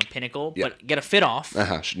 pinnacle. Yeah. But get a fit off.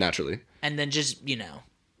 Naturally. And then just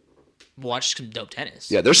watch some dope tennis.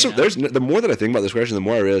 Yeah, there's the more that I think about this question, the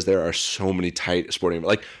more I realize there are so many tight sporting,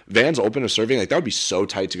 like Vans Open of serving, like that would be so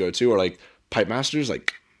tight to go to, or like Pipe Masters,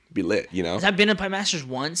 like be lit, I've been to Pipe Masters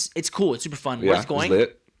once. It's cool. It's super fun. Yeah, worth going. It's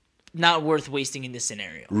lit. Not worth wasting in this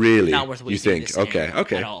scenario. Really? Not worth wasting in this scenario.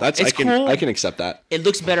 Okay. At all. It's cool. I can accept that. It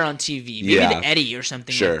looks better on TV. Maybe the Eddie or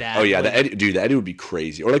something like that. Oh yeah, the Eddie would be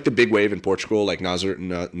crazy. Or like the big wave in Portugal, like Nazar,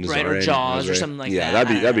 right, or Jaws or something like that. Yeah,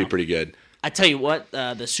 that'd be pretty good. I tell you what,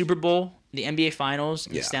 the Super Bowl, the NBA Finals,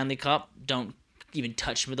 the Stanley Cup, don't even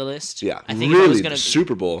touch me the list. Yeah, I think really, if I was gonna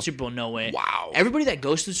Super Bowl, no way. Wow. Everybody that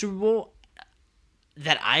goes to the Super Bowl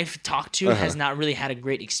that I've talked to has not really had a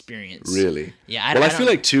great experience. Really? Yeah. I feel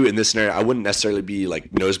like too in this scenario, I wouldn't necessarily be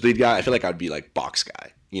like nosebleed guy. I feel like I'd be like box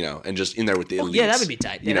guy, and just in there with the elites. Yeah, that would be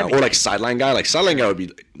tight. Or like sideline guy. Like sideline guy would be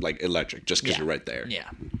like electric, just because you're right there. Yeah.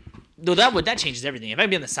 Though that changes everything. If I'd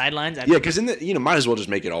be on the sidelines, because in the might as well just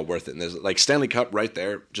make it all worth it. And there's like Stanley Cup right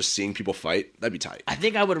there, just seeing people fight, that'd be tight. I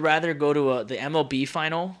think I would rather go to the MLB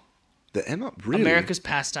final. The MLB, really? America's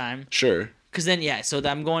pastime. Sure. Because then so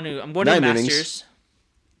I'm going to the Masters. Innings.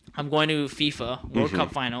 I'm going to FIFA World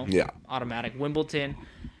Cup final. Yeah. Automatic. Wimbledon.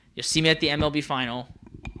 You'll see me at the MLB final.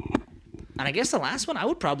 And I guess the last one, I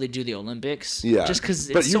would probably do the Olympics. Yeah. Just because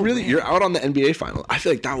it's you're out on the NBA final. I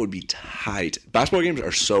feel like that would be tight. Basketball games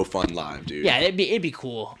are so fun live, dude. Yeah, it'd be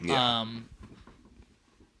cool. Yeah.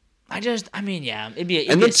 It'd be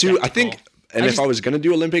and then too, I think, if I was gonna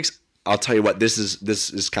do Olympics, I'll tell you what, this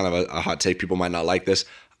is kind of a hot take. People might not like this.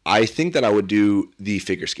 I think that I would do the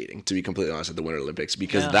figure skating, to be completely honest, at the Winter Olympics,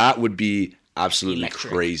 because that would be absolutely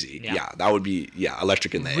crazy. Yeah, that would be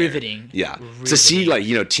electric in the riveting. Yeah, to see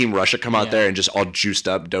Team Russia come out there and just all juiced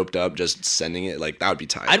up, doped up, just sending it, like that would be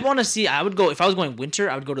tight. I'd want to see. I would go if I was going winter.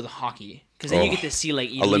 I would go to the hockey. Because then you get to see like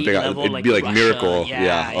elite Olympic level, it'd be like Russia. Miracle.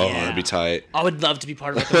 Yeah. That'd be tight. I would love to be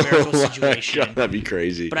part of like, the Miracle situation. God, thather be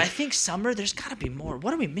crazy. But I think summer, there's got to be more.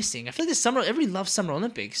 What are we missing? I feel like this summer, everybody loves Summer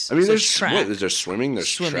Olympics. I mean, there's track. There's swimming,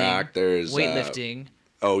 there's track, there's weightlifting.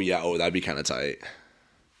 That'd be kind of tight.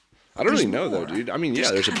 I don't really know though, dude. I mean,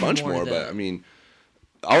 there's a bunch more, but I mean,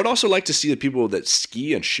 I would also like to see the people that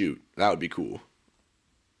ski and shoot. That would be cool.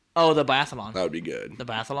 Oh, the biathlon. That would be good. The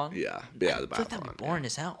biathlon? Yeah, the biathlon. I feel like that would be boring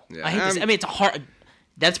as hell. Yeah. I hate this. I mean, it's a hard.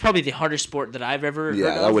 That's probably the hardest sport that I've ever heard of.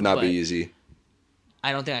 That would not be easy.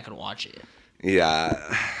 I don't think I could watch it. Yeah.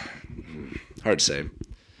 Hard to say.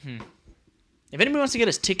 If anybody wants to get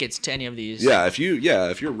us tickets to any of these. If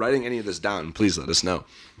you're writing any of this down, please let us know.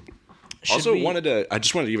 I just wanted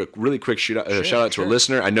to give a really quick shout out to a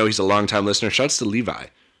listener. I know he's a longtime listener. Shouts to Levi.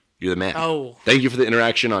 You're the man. Oh. Thank you for the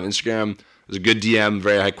interaction on Instagram. It was a good DM,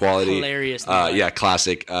 very high quality. Hilarious.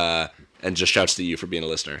 Classic. And just shouts to you for being a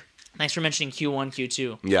listener. Thanks for mentioning Q1,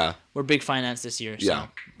 Q2. Yeah. We're big finance this year, so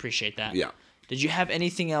appreciate that. Yeah. Did you have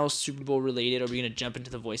anything else Super Bowl related, or are we going to jump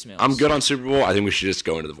into the voicemails? I'm good on Super Bowl. I think we should just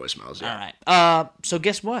go into the voicemails. Yeah. All right. So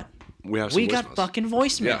guess what? We got fucking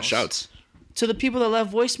voicemails. Yeah, shouts. To the people that love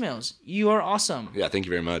voicemails, you are awesome. Yeah, thank you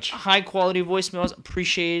very much. High quality voicemails.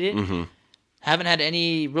 Appreciate it. Mm-hmm. Haven't had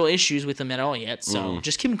any real issues with them at all yet, so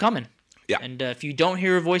just keep them coming. Yeah. And if you don't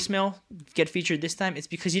hear a voicemail get featured this time, it's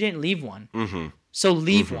because you didn't leave one. Mm-hmm. So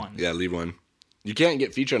leave one. Yeah, leave one. You can't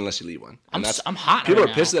get featured unless you leave one. I'm hot. People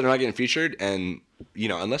right are pissed that they're not getting featured, and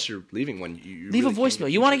unless you're leaving one, you leave really a voicemail.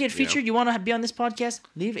 You want to get featured? You You want to be on this podcast?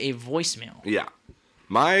 Leave a voicemail. Yeah.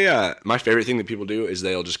 My favorite thing that people do is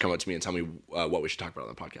they'll just come up to me and tell me what we should talk about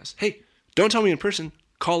on the podcast. Hey, don't tell me in person.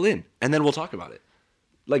 Call in, and then we'll talk about it.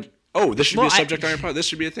 Like, this should be a subject on your podcast. This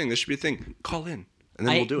should be a thing. This should be a thing. Call in. And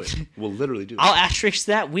then we'll do it. We'll literally do it. I'll asterisk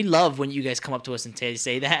that. We love when you guys come up to us and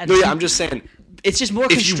say that. No, yeah, I'm just saying, it's just more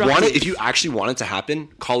if constructive. if you actually want it to happen,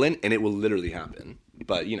 call in and it will literally happen.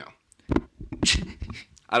 But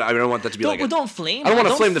I don't want that to be don't flame. I don't want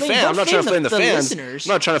to flame the fan. I'm not trying to flame the fans. Listeners.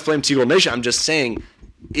 I'm not trying to flame T-Gold Nation. I'm just saying,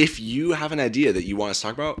 if you have an idea that you want us to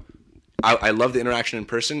talk about, I love the interaction in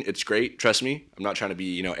person. It's great. Trust me. I'm not trying to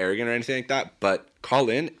be arrogant or anything like that. But call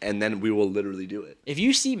in and then we will literally do it. If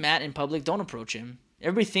you see Matt in public, don't approach him.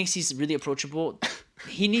 Everybody thinks he's really approachable.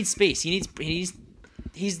 He needs space.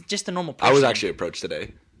 He's just a normal person. I was actually approached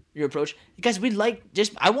today. Your approach, guys.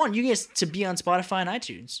 I want you guys to be on Spotify and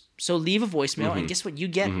iTunes. So leave a voicemail, and guess what? You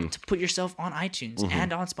get to put yourself on iTunes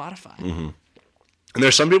and on Spotify. And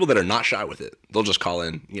there's some people that are not shy with it. They'll just call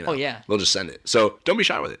in. Oh yeah. They'll just send it. So don't be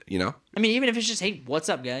shy with it. I mean, even if it's just, hey, what's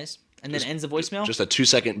up, guys, and then ends the voicemail. Just a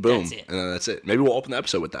 2-second boom, That's it. and then that's it. Maybe we'll open the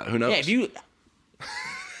episode with that. Who knows? Yeah, if you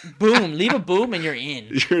boom, leave a boom, and you're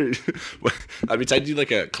in. I mean, I do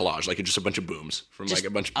like a collage, like just a bunch of booms from like a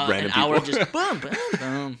bunch of random an hour people. Just boom, boom,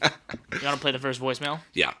 boom. You want to play the first voicemail?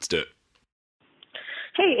 Yeah, let's do it.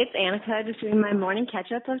 Hey, it's Annika, just doing my morning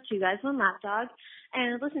catch-up of Two Guys, One Lapdog,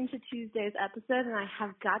 and listening to Tuesday's episode, and I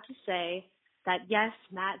have got to say that, yes,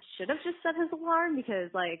 Matt should have just set his alarm, because,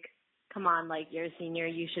 come on, you're a senior,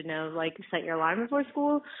 you should know, set your alarm before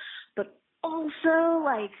school, but also,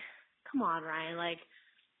 come on, Ryan,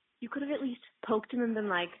 you could have at least poked him and been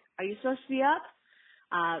like, are you supposed to be up?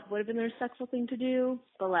 Would have been the respectful thing to do,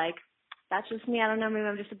 but, that's just me, I don't know, maybe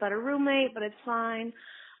I'm just a better roommate, but it's fine.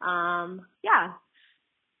 Yeah.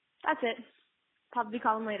 That's it. Probably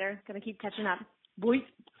call him later. Gonna keep catching up. Boy.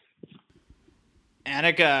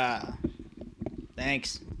 Annika.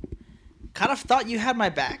 Thanks. Kind of thought you had my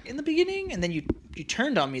back in the beginning, and then you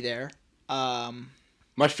turned on me there.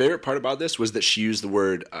 My favorite part about this was that she used the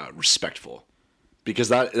word respectful, because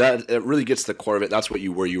that it really gets to the core of it. That's what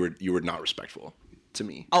you were. You were not respectful to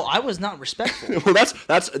me. Oh, I was not respectful. Well,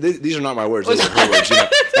 these are not my words. Those are her words.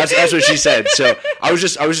 That's what she said. So I was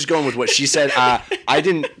just going with what she said. I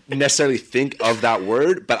didn't necessarily think of that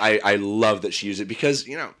word, but I love that she used it because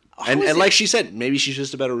and like she said, maybe she's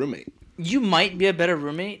just a better roommate. You might be a better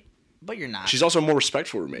roommate, but you're not. She's also a more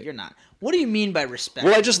respectful roommate. You're not. What do you mean by respect?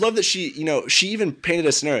 Well, I just love that she even painted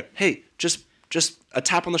a scenario. Hey, just a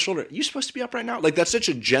tap on the shoulder. Are you supposed to be up right now? That's such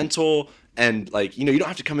a gentle and you don't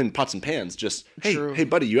have to come in pots and pans. Just hey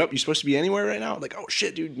buddy, you up? You supposed to be anywhere right now? Oh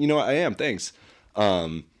shit, dude. You know what? I am. Thanks.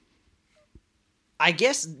 I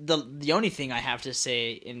guess the only thing I have to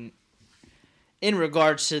say in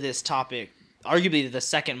regards to this topic, arguably the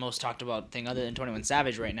second most talked about thing other than 21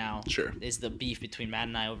 Savage right now, sure, is the beef between Matt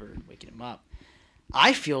and I over waking him up.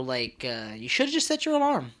 I feel like you should have just set your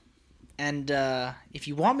alarm, and if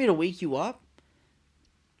you want me to wake you up,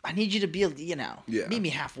 I need you to be, meet me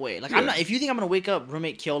halfway. I'm not. If you think I'm gonna wake up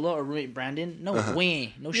roommate Kyola or roommate Brandon, no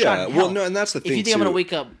way, no shot in hell. Well, no, and that's the thing. If you think I'm gonna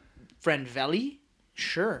wake up friend Veli,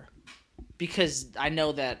 sure, because I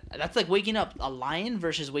know that's like waking up a lion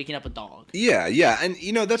versus waking up a dog. Yeah, and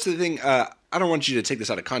that's the thing. I don't want you to take this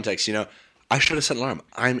out of context. I should have set an alarm.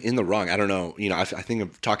 I'm in the wrong. I don't know. I think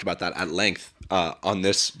I've talked about that at length on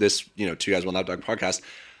this Two Guys One Lapdog podcast.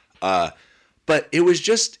 But it was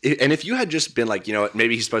just, and if you had just been like,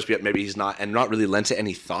 maybe he's supposed to be up, maybe he's not, and not really lent it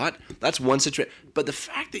any thought, that's one situation. But the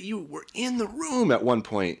fact that you were in the room at one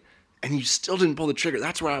point and you still didn't pull the trigger,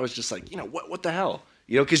 that's where I was just like, what the hell?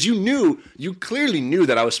 Because you clearly knew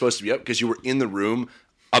that I was supposed to be up because you were in the room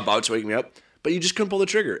about to wake me up, but you just couldn't pull the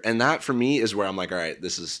trigger. And that for me is where I'm like, all right,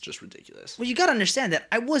 this is just ridiculous. Well, you got to understand that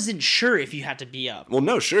I wasn't sure if you had to be up. Well,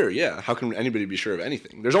 no, sure, yeah. How can anybody be sure of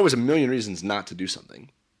anything? There's always a million reasons not to do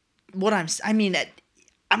something.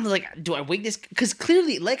 I'm like, do I wake this? Because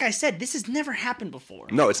clearly, like I said, this has never happened before.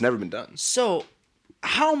 No, it's never been done. So,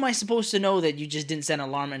 how am I supposed to know that you just didn't set an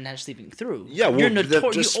alarm and had sleeping through? Yeah, well,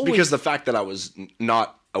 because the fact that I was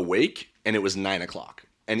not awake and it was 9:00,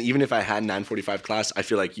 and even if I had 9:45 class, I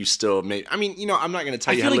feel like you still may. I mean, I'm not going to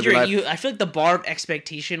tell you how to live your life. I feel like the bar of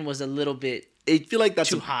expectation was a little bit. I feel like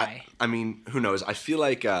that's too high. I mean, who knows? I feel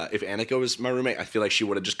like if Annika was my roommate, I feel like she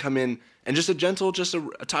would have just come in and just a gentle, just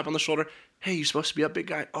a tap on the shoulder. Hey, you supposed to be up, big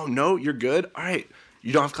guy? Oh no, you're good. All right,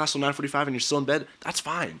 you don't have class till 9:45 and you're still in bed. That's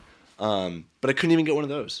fine. But I couldn't even get one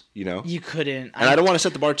of those. You couldn't. And I don't want to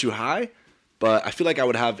set the bar too high, but I feel like I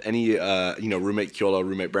would have any roommate Kyola,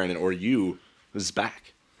 roommate Brandon, or you was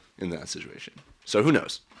back in that situation. So who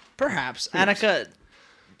knows? Perhaps Annika.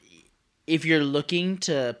 If you're looking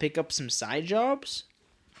to pick up some side jobs,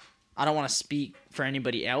 I don't want to speak for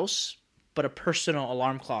anybody else, but a personal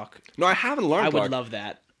alarm clock. No, I have an alarm clock. I would love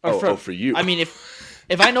that. For you. I mean,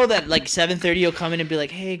 if I know that 7:30 you'll come in and be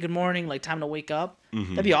like, "Hey, good morning, time to wake up,"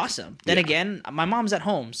 that'd be awesome. Then again, my mom's at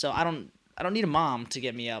home, so I don't need a mom to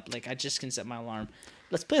get me up. I just can set my alarm.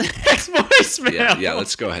 Let's play the next voicemail. Yeah,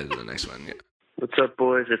 let's go ahead to the next one. Yeah. What's up,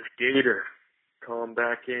 boys? It's Gator. Calling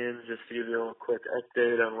back in just to give you a little quick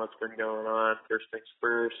update on what's been going on. First things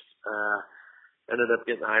first, ended up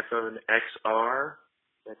getting the iPhone XR.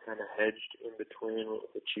 I kind of hedged in between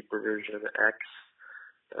with the cheaper version of the X.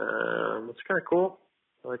 It's kind of cool.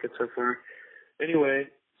 I like it so far.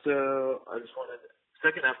 Anyway, so I just wanted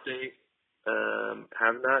second update.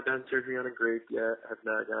 Have not done surgery on a grape yet. Have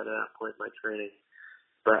not gotten to that point in my training.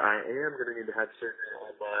 But I am going to need to have surgery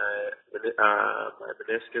on my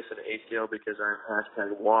meniscus and ACL because I'm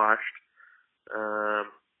 #washed.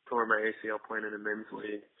 Tore my ACL playing in a men's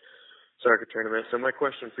league soccer tournament. So my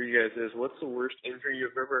question for you guys is, what's the worst injury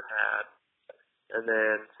you've ever had? And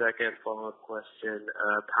then second follow-up question,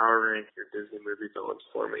 power rank your Disney movie villains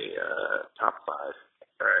for me, top 5.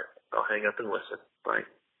 All right, I'll hang up and listen. Bye.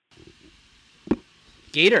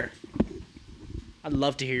 Gator, I'd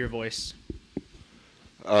love to hear your voice.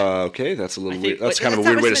 Okay, that's a little weird. That's kind of a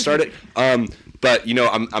weird way to start it. But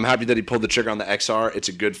I'm happy that he pulled the trigger on the XR. It's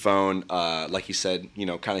a good phone. Like he said,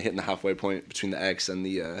 kind of hitting the halfway point between the X and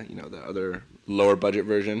the the other lower budget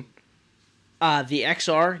version. The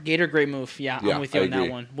XR, Gator, great move. Yeah, I'm with you on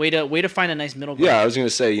that one. Way to find a nice middle ground. Yeah, I was gonna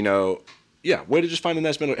say, way to just find a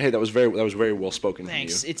nice middle. Hey, that was very well spoken.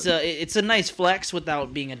 Thanks. From you. It's a nice flex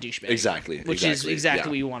without being a douchebag. Exactly. Which is exactly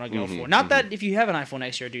what you want to go for. Not that if you have an iPhone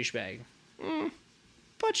X, you're a douchebag.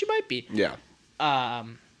 But you might be. Yeah.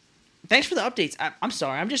 Thanks for the updates. I'm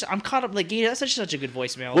sorry. I'm caught up. Like, Gator, that's such a good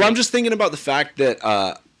voicemail. Well, I'm just thinking about the fact that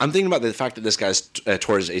this guy's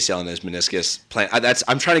tore his ACL and his meniscus.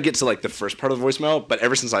 I'm trying to get to like the first part of the voicemail, but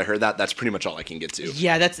ever since I heard that, that's pretty much all I can get to.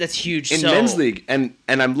 Yeah, that's huge. In men's league, and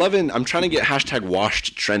I'm trying to get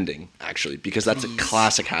 #washed trending actually because that's a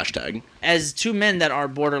classic hashtag. As two men that are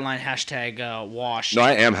borderline #washed. No,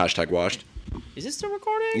 I am #washed. Is it still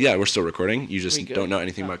recording? Yeah, we're still recording. You just don't know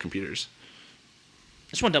anything about computers.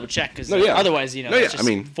 I just want to double check because otherwise, it's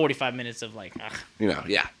just 45 minutes of like,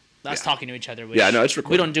 us talking to each other. Which it's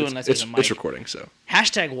recording. We don't do unless there's a mic. It's recording, so.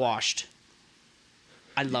 #washed.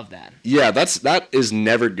 I love that. Yeah, that is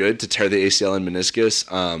never good to tear the ACL and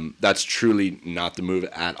meniscus. That's truly not the move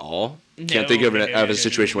at all. Can't think of a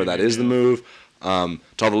situation where that is the move. To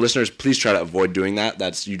all the listeners, please try to avoid doing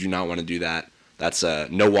that. You do not want to do that. That's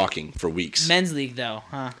no walking for weeks. Men's league, though,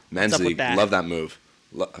 huh? Men's league, love that move.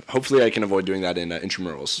 Hopefully, I can avoid doing that in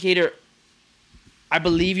intramurals. Gator, I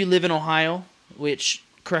believe you live in Ohio, which,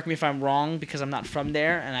 correct me if I'm wrong, because I'm not from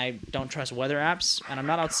there and I don't trust weather apps and I'm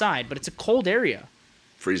not outside, but it's a cold area.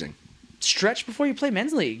 Freezing. Stretch before you play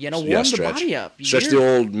men's league. Warm the body up. Stretch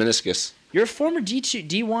the old meniscus. You're a former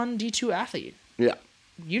D1, D2 athlete. Yeah.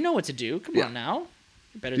 You know what to do. Come on now.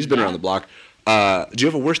 He's been around the block. Do you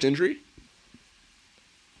have a worst injury?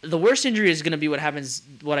 The worst injury is going to be what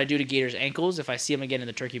I do to Gator's ankles if I see him again in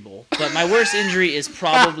the Turkey Bowl. But my worst injury is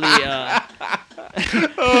probably...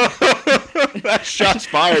 That shot's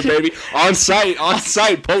fired, baby. On site,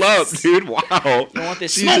 pull up, dude. Wow. You want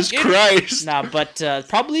this Jesus smoke, Christ. Nah, but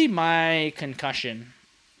probably my concussion.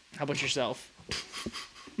 How about yourself?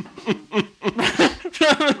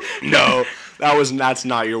 No, that's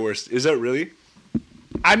not your worst. Is that really?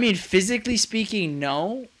 I mean, physically speaking,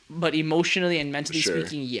 no. But emotionally and mentally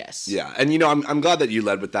speaking, yes. Yeah, and I'm glad that you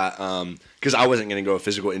led with that because I wasn't going to go a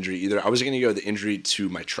physical injury either. I was going to go the injury to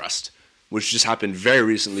my trust, which just happened very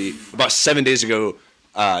recently, about 7 days ago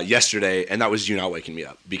yesterday, and that was you not waking me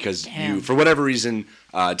up because you, for whatever reason,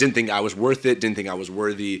 didn't think I was worth it, didn't think I was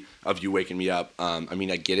worthy of you waking me up. I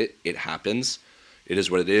mean, I get it. It happens. It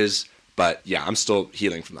is what it is. But, yeah, I'm still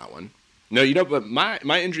healing from that one. No, but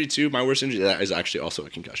my injury too, my worst injury, that is actually also a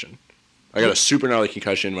concussion. I got a super gnarly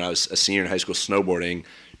concussion when I was a senior in high school snowboarding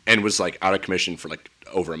and was like out of commission for like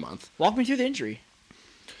over a month. Walk me through the injury.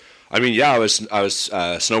 I mean, I was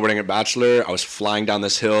snowboarding at Bachelor. I was flying down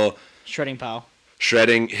this hill.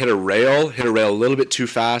 Shredding, hit a rail a little bit too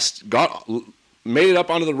fast. Made it up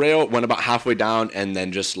onto the rail, went about halfway down, and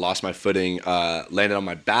then just lost my footing. Landed on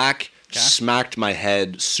my back. Okay. Smacked my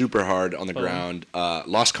head super hard on the ground.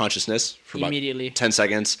 Lost consciousness for about 10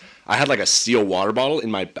 seconds. I had like a steel water bottle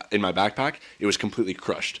in my backpack. It was completely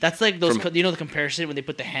crushed. That's like those. The comparison when they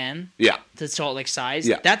put the hand. Yeah. To salt like size.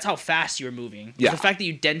 Yeah. That's how fast you were moving. Yeah. The fact that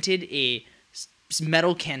you dented a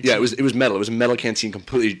metal canteen. Yeah, it was metal. It was a metal canteen,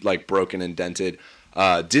 completely like broken and dented.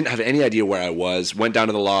 Didn't have any idea where I was. Went down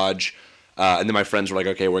to the lodge. And then my friends were like,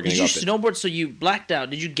 okay, we're going to go up. Did you snowboard? So you blacked out.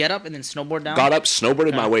 Did you get up and then snowboard down? Got up,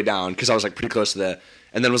 snowboarded my way down because I was like pretty close to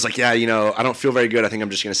and then was like, yeah, I don't feel very good. I think I'm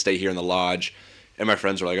just going to stay here in the lodge. And my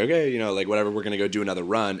friends were like, okay, whatever, we're going to go do another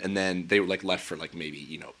run. And then they like left for like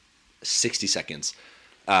maybe, 60 seconds.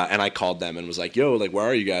 And I called them and was like, "Yo, like, where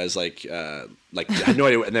are you guys?" Like I had no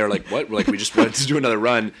idea. And they were like, "What?" We're like, "We just went to do another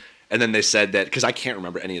run." And then they said that, because I can't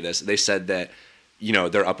remember any of this. They said that,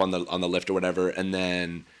 they're up on the lift or whatever. And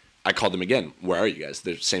then I called them again. "Where are you guys?"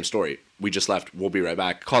 The same story. "We just left. We'll be right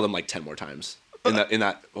back." Called them like 10 more times.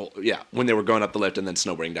 When they were going up the lift and then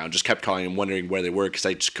snowboarding down, just kept calling and wondering where they were because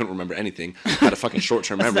I just couldn't remember anything. Had a fucking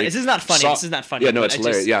short-term memory. This is not funny. This is not funny. Yeah, no, it's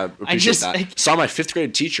hilarious. Yeah, appreciate that. Saw my 5th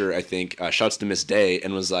grade teacher, I think, shouts to Miss Day,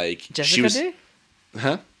 and was like... Jessica Day?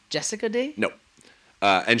 Huh? Jessica Day? No.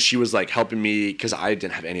 And she was like helping me because I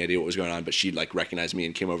didn't have any idea what was going on, but she like recognized me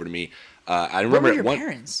and came over to me. I remember where were your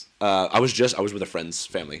parents? I was with a friend's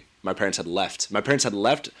family. My parents had left.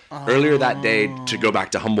 Earlier that day to go back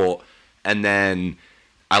to Humboldt, and then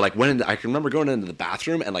I can remember going into the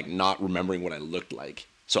bathroom and like not remembering what I looked like.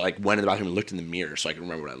 So I went in the bathroom and looked in the mirror so I could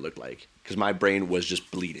remember what I looked like because my brain was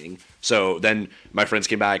just bleeding. So then my friends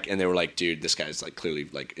came back and they were like, "Dude, this guy's like clearly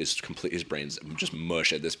like is complete. His brain's just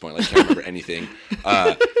mush at this point. Like can't remember anything."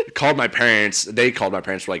 Called my parents. They called my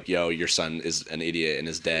parents. Were like, "Yo, your son is an idiot and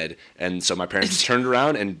is dead." And so my parents turned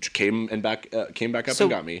around and came back up and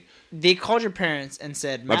got me. They called your parents and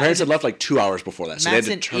said, "My parents had left like 2 hours before that, so Matt's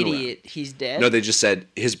they had to turn an idiot. around. He's dead." No, they just said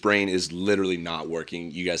his brain is literally not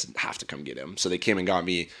working. You guys have to come get him. So they came and got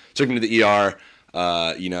me, took me to the ER.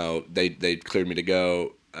 They cleared me to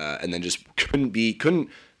go, and then just couldn't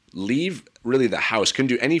leave really the house. Couldn't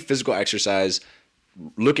do any physical exercise.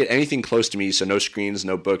 Look at anything close to me. So no screens,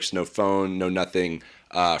 no books, no phone, no nothing.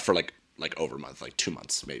 For like over a month, like 2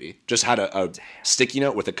 months maybe. Just had a sticky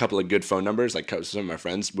note with a couple of good phone numbers. Like some of my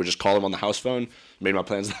friends would just call them on the house phone. Made my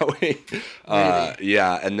plans that way. Really?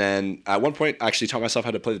 Yeah, and then at one point I actually taught myself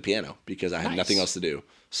how to play the piano because I had nothing else to do.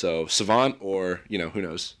 So savant or who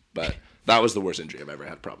knows. But that was the worst injury I've ever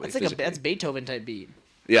had probably. That's Beethoven type beat.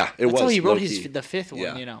 Yeah, it was. That's how he wrote the 5th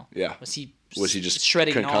one. Yeah. Was he just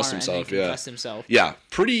shredding concussed gnar himself? And concussed himself. Yeah,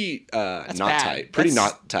 pretty not bad. tight. Pretty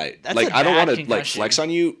not tight. That's Like a I don't bad want to like concussion. flex on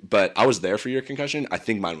you, but I was there for your concussion. I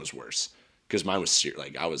think mine was worse because mine was serious.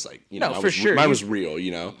 Like I was like sure. Mine was real.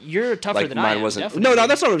 You're tougher Like than mine I am. wasn't. Definitely. No,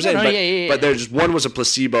 that's not what I'm saying. No, but yeah. but there's just one was a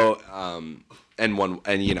placebo, and one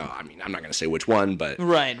I mean I'm not gonna say which one, but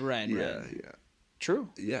Right. yeah. True.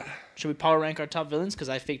 Yeah. Should we power rank our top villains? Because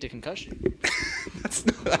I faked a concussion. That's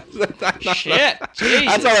not, Shit. Jesus.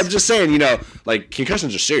 That's all I'm just saying. Like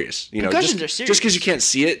concussions are serious. Concussions are serious. Just because you can't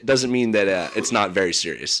see it doesn't mean that it's not very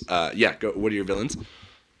serious. Go. What are your villains?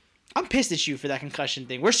 I'm pissed at you for that concussion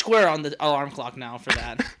thing. We're square on the alarm clock now for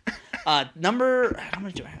that. How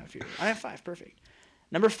many do I have here? I have 5. Perfect.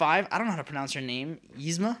 Number 5. I don't know how to pronounce her name.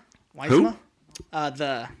 Yzma. Who?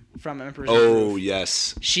 From Emperor's New Groove. Oh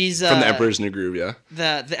yes. She's from the Emperor's New Groove. Yeah.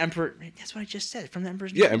 The Emperor. That's what I just said. From the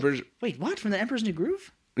Emperor's New Yeah, Groove. Emperor's. Wait, what? From the Emperor's New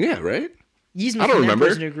Groove? Yeah, right. Yzma I don't from remember.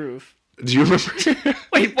 The Emperor's New Groove. Do you remember?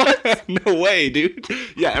 Wait, what? No way, dude.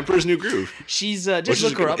 Yeah, Emperor's New Groove. She's just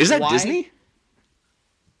look her up. Is that Why? Disney?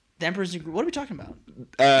 The Emperor's New Groove. What are we talking about?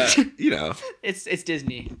 It's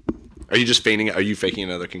Disney. Are you just feigning? Are you faking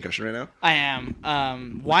another concussion right now? I am.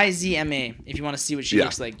 YZMA. If you want to see what she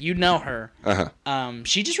looks like, you know her.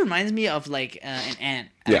 She just reminds me of like an aunt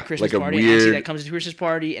at a Christmas like a party. weird... Auntie that comes to a Christmas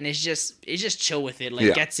party and it's just chill with it.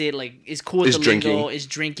 Like gets it. Like is cool with Is the drinking. lingo. Is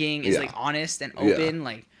drinking. Is like honest and open.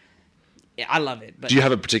 Like I love it. But do you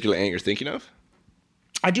have a particular aunt you're thinking of?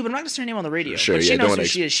 I do, but I'm not gonna say her name on the radio. Sure, but she yeah, knows don't who wanna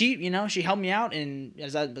she is. She helped me out, and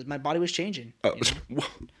as my body was changing. Oh,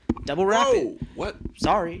 Double rapid. What?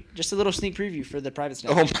 Sorry, just a little sneak preview for the private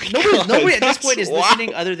snap. Oh my god! Nobody at this point is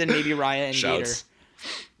listening other than maybe Raya and Shouts.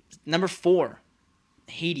 Gator. Number 4,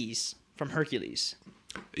 Hades from Hercules.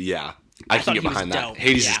 Yeah, I can thought get he was behind that. dope.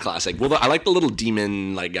 Hades Yeah. is classic. Well, I like the little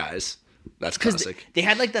demon like guys. That's classic. They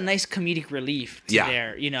had like the nice comedic relief to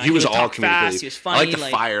there. he he was would all talk comedic fast. relief. He was funny. I like the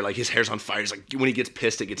fire. Like his hair's on fire. He's like when he gets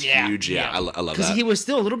pissed, it gets huge. Yeah, I love that. Because he was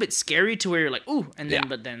still a little bit scary to where you're like, ooh, and then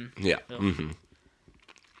but then. Yeah. Ugh.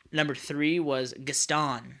 Number 3 was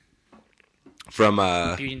Gaston From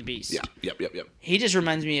Beauty and the Beast. Yeah. Yep. He just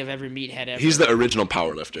reminds me of every meathead ever. He's the original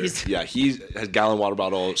power lifter. He has gallon water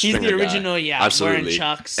bottle. He's the original, guy. Absolutely. Absolutely. Wearing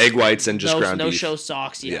Chucks, egg whites, and just ground no beef. show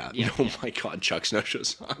socks. Yeah. Oh my god, Chuck's no show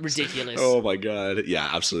socks. Ridiculous. Oh my god. Yeah,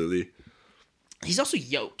 absolutely. He's also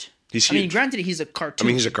yoked. He's I mean, huge. granted, he's a cartoon.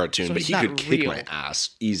 he's a cartoon, so but he's he not could kick real. my ass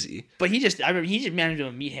easy. But he just managed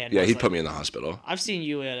to be a meathead. Yeah, he'd put me in the hospital. I've seen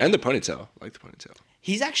you at. And the ponytail. I like the ponytail.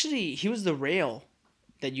 He was the rail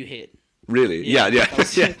that you hit. Really? Yeah. Yeah.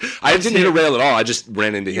 I didn't hit a rail at all. I just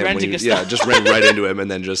ran into him. ran When into he, yeah, just ran right into him and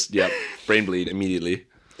then just, brain bleed immediately.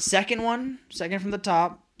 Second from the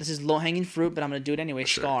top. This is low hanging fruit, but I'm gonna do it anyway.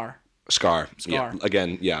 Sure. Scar. Scar. Scar. Yeah.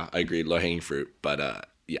 Again, I agree. Low hanging fruit. But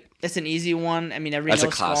Yeah. It's an easy one. I mean, That's a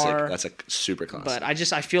knows classic. Scar. That's a super classic. But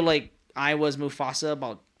I feel like I was Mufasa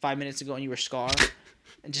about 5 minutes ago, and you were Scar,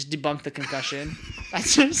 and just debunk the concussion.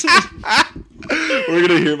 That's just. We're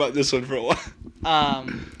gonna hear about this one for a while.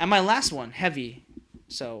 And my last one, heavy.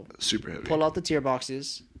 So Super heavy. pull out the tear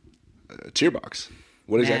boxes. Tear box.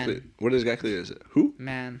 What exactly is it? Who?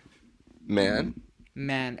 Man. Man.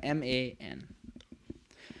 M-A-N.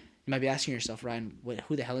 You might be asking yourself, Ryan,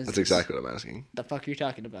 who the hell is That's this? exactly what I'm asking. The fuck are you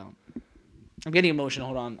talking about? I'm getting emotional.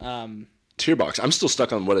 Hold on. Tear box. I'm still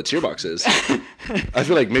stuck on what a tear box is. I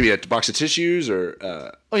feel like maybe a box of tissues or.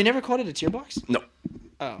 Oh, you never called it a tear box? No.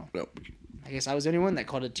 Oh. No. I guess I was the only one that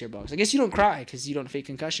called it a tear box. I guess you don't cry because you don't fake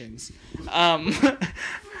concussions.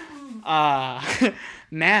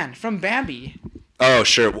 Man, from Bambi. Oh,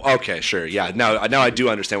 sure. Okay, sure. Yeah. Now I do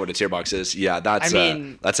understand what a tear box is. Yeah, that's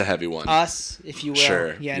a heavy one. Us, if you will.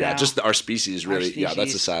 Sure. Yeah. Yeah. Just our species, really. Species. Yeah,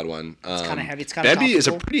 that's a sad one. It's kind of heavy. It's kind of Bambi is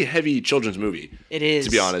a topical. pretty heavy children's movie. It is.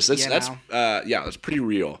 To be honest, that's know. it's pretty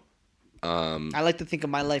real. I like to think of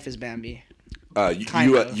my life as Bambi.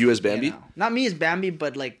 You as Bambi? You know. Not me as Bambi,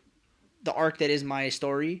 but like the arc that is my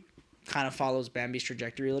story kind of follows Bambi's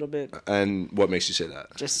trajectory a little bit. And what makes you say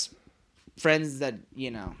that? Just friends that,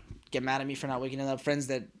 get mad at me for not waking up. Friends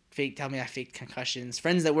that tell me I faked concussions.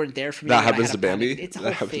 Friends that weren't there for me. That when I happens had to a panic. Bambi? It's a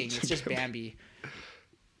That whole happens thing. to It's just Bambi. Bambi.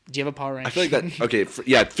 Do you have a Power Rank? I feel like that. Okay,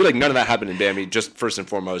 I feel like none of that happened in Bambi. Just first and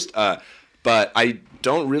foremost, but I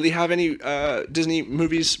don't really have any Disney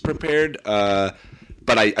movies prepared.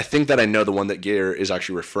 But I think that I know the one that Gator is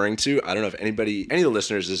actually referring to. I don't know if any of the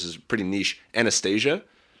listeners, this is pretty niche. Anastasia.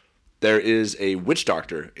 There is a witch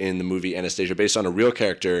doctor in the movie Anastasia based on a real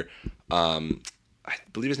character. I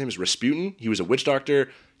believe his name is Rasputin. He was a witch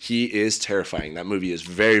doctor. He is terrifying. That movie is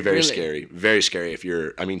very, very Really? scary. Very scary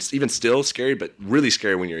even still scary, but really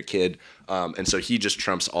scary when you're a kid. And so he just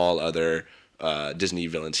trumps all other Disney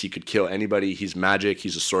villains. He could kill anybody. He's magic.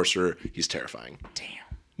 He's a sorcerer. He's terrifying. Damn.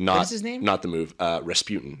 What is his name? Not the move.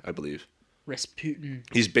 Rasputin, I believe. Rasputin.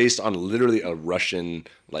 He's based on literally a Russian,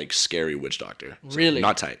 scary witch doctor. So Really?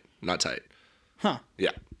 Not tight. Huh.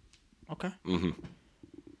 Yeah. Okay. Mm-hmm.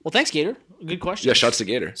 Well, thanks, Gator. Good question. Yeah, shouts to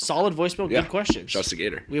Gator. Solid voicemail. Yeah. Good questions. Shouts to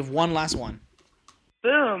Gator. We have one last one.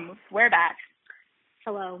 Boom. We're back.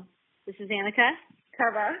 Hello, this is Annika.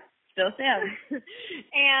 Carva. Still Sam.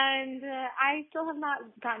 And I still have not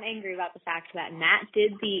gotten angry about the fact that Matt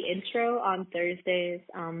did the intro on Thursday's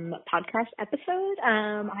podcast episode.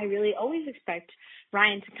 I really always expect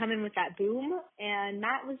Ryan to come in with that boom, and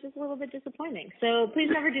Matt was just a little bit disappointing. So please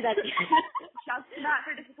never do that again. Shouts to Matt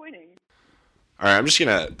for disappointing. All right, I'm just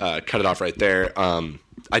going to cut it off right there.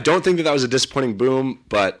 I don't think that was a disappointing boom,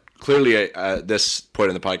 but clearly at this point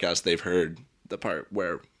in the podcast, they've heard the part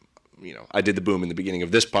where, I did the boom in the beginning of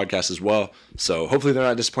this podcast as well. So hopefully they're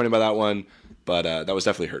not disappointed by that one, but that was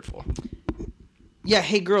definitely hurtful. Yeah,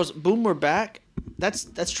 hey girls, boom, we're back. That's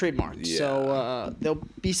trademarked. Yeah. So there'll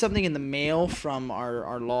be something in the mail from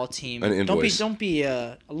our law team. An invoice. Don't be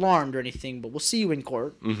alarmed or anything, but we'll see you in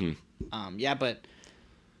court. Mm-hmm. Yeah, but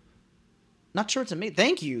not sure it's amazing.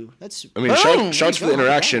 Thank you. That's Shouts for the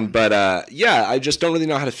interaction, but I just don't really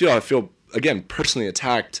know how to feel. I feel, again, personally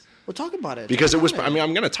attacked. We'll talk about it. Because it was, I'm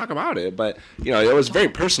going to talk about it, but, it was very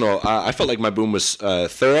personal. I felt like my boom was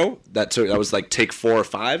thorough. That was like take 4 or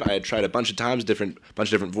 5. I had tried a bunch of times, bunch of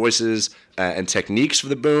different voices and techniques for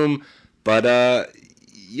the boom. But,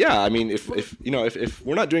 if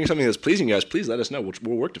we're not doing something that's pleasing you guys, please let us know.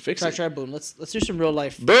 We'll work to fix it. Try boom. Let's do some real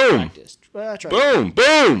life Boom. practice. Boom.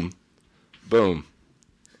 Boom. Boom.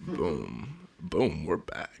 Boom. Boom. We're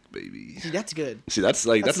back, baby. See, that's good. See, that's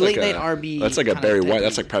late night a RB. That's like a kinda Barry type White. beat.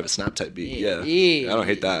 That's like Private Snap type beat. Yeah. I don't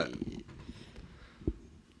hate that.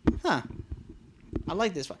 Huh. I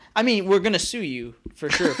like this one. I mean, we're gonna sue you for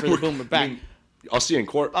sure for the boom. We're back. I'll see you in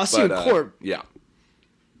court. I'll see you in court. Yeah.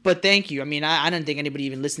 But thank you. I mean, I don't think anybody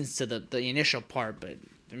even listens to the initial part, but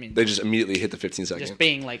I mean, They just immediately hit the 15 seconds. just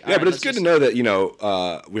being like, Yeah, but it's good to know that,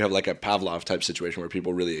 we have like a Pavlov type situation where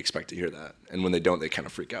people really expect to hear that. And when they don't, they kind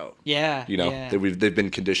of freak out. Yeah. Yeah. They've been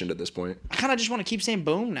conditioned at this point. I kind of just want to keep saying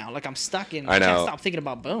boom now. Like I'm stuck in. I know. Can't stop thinking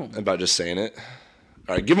about boom. About just saying it.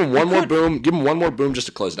 All right, give him one more boom. Give him one more boom just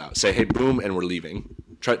to close it out. Say, hey, boom, and we're leaving.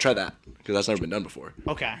 Try that, because that's never been done before.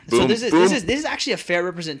 Okay. Boom, So this boom. is actually a fair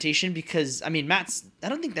representation because I mean Matt's. I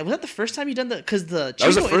don't think was that the first time you done because the That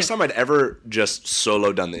was the first time I'd ever just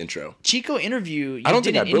solo done the intro. Chico interview. You I don't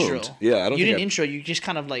did think an I intro. boomed. Yeah, I don't You think did an I- intro. You just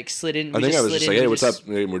kind of like slid in. I think I was just like, hey, what's up?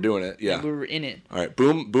 We're doing it. Yeah. We were in it. All right,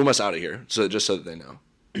 boom us out of here. So that they know.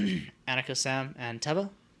 Annika, Sam, and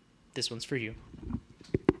Teva, this one's for you.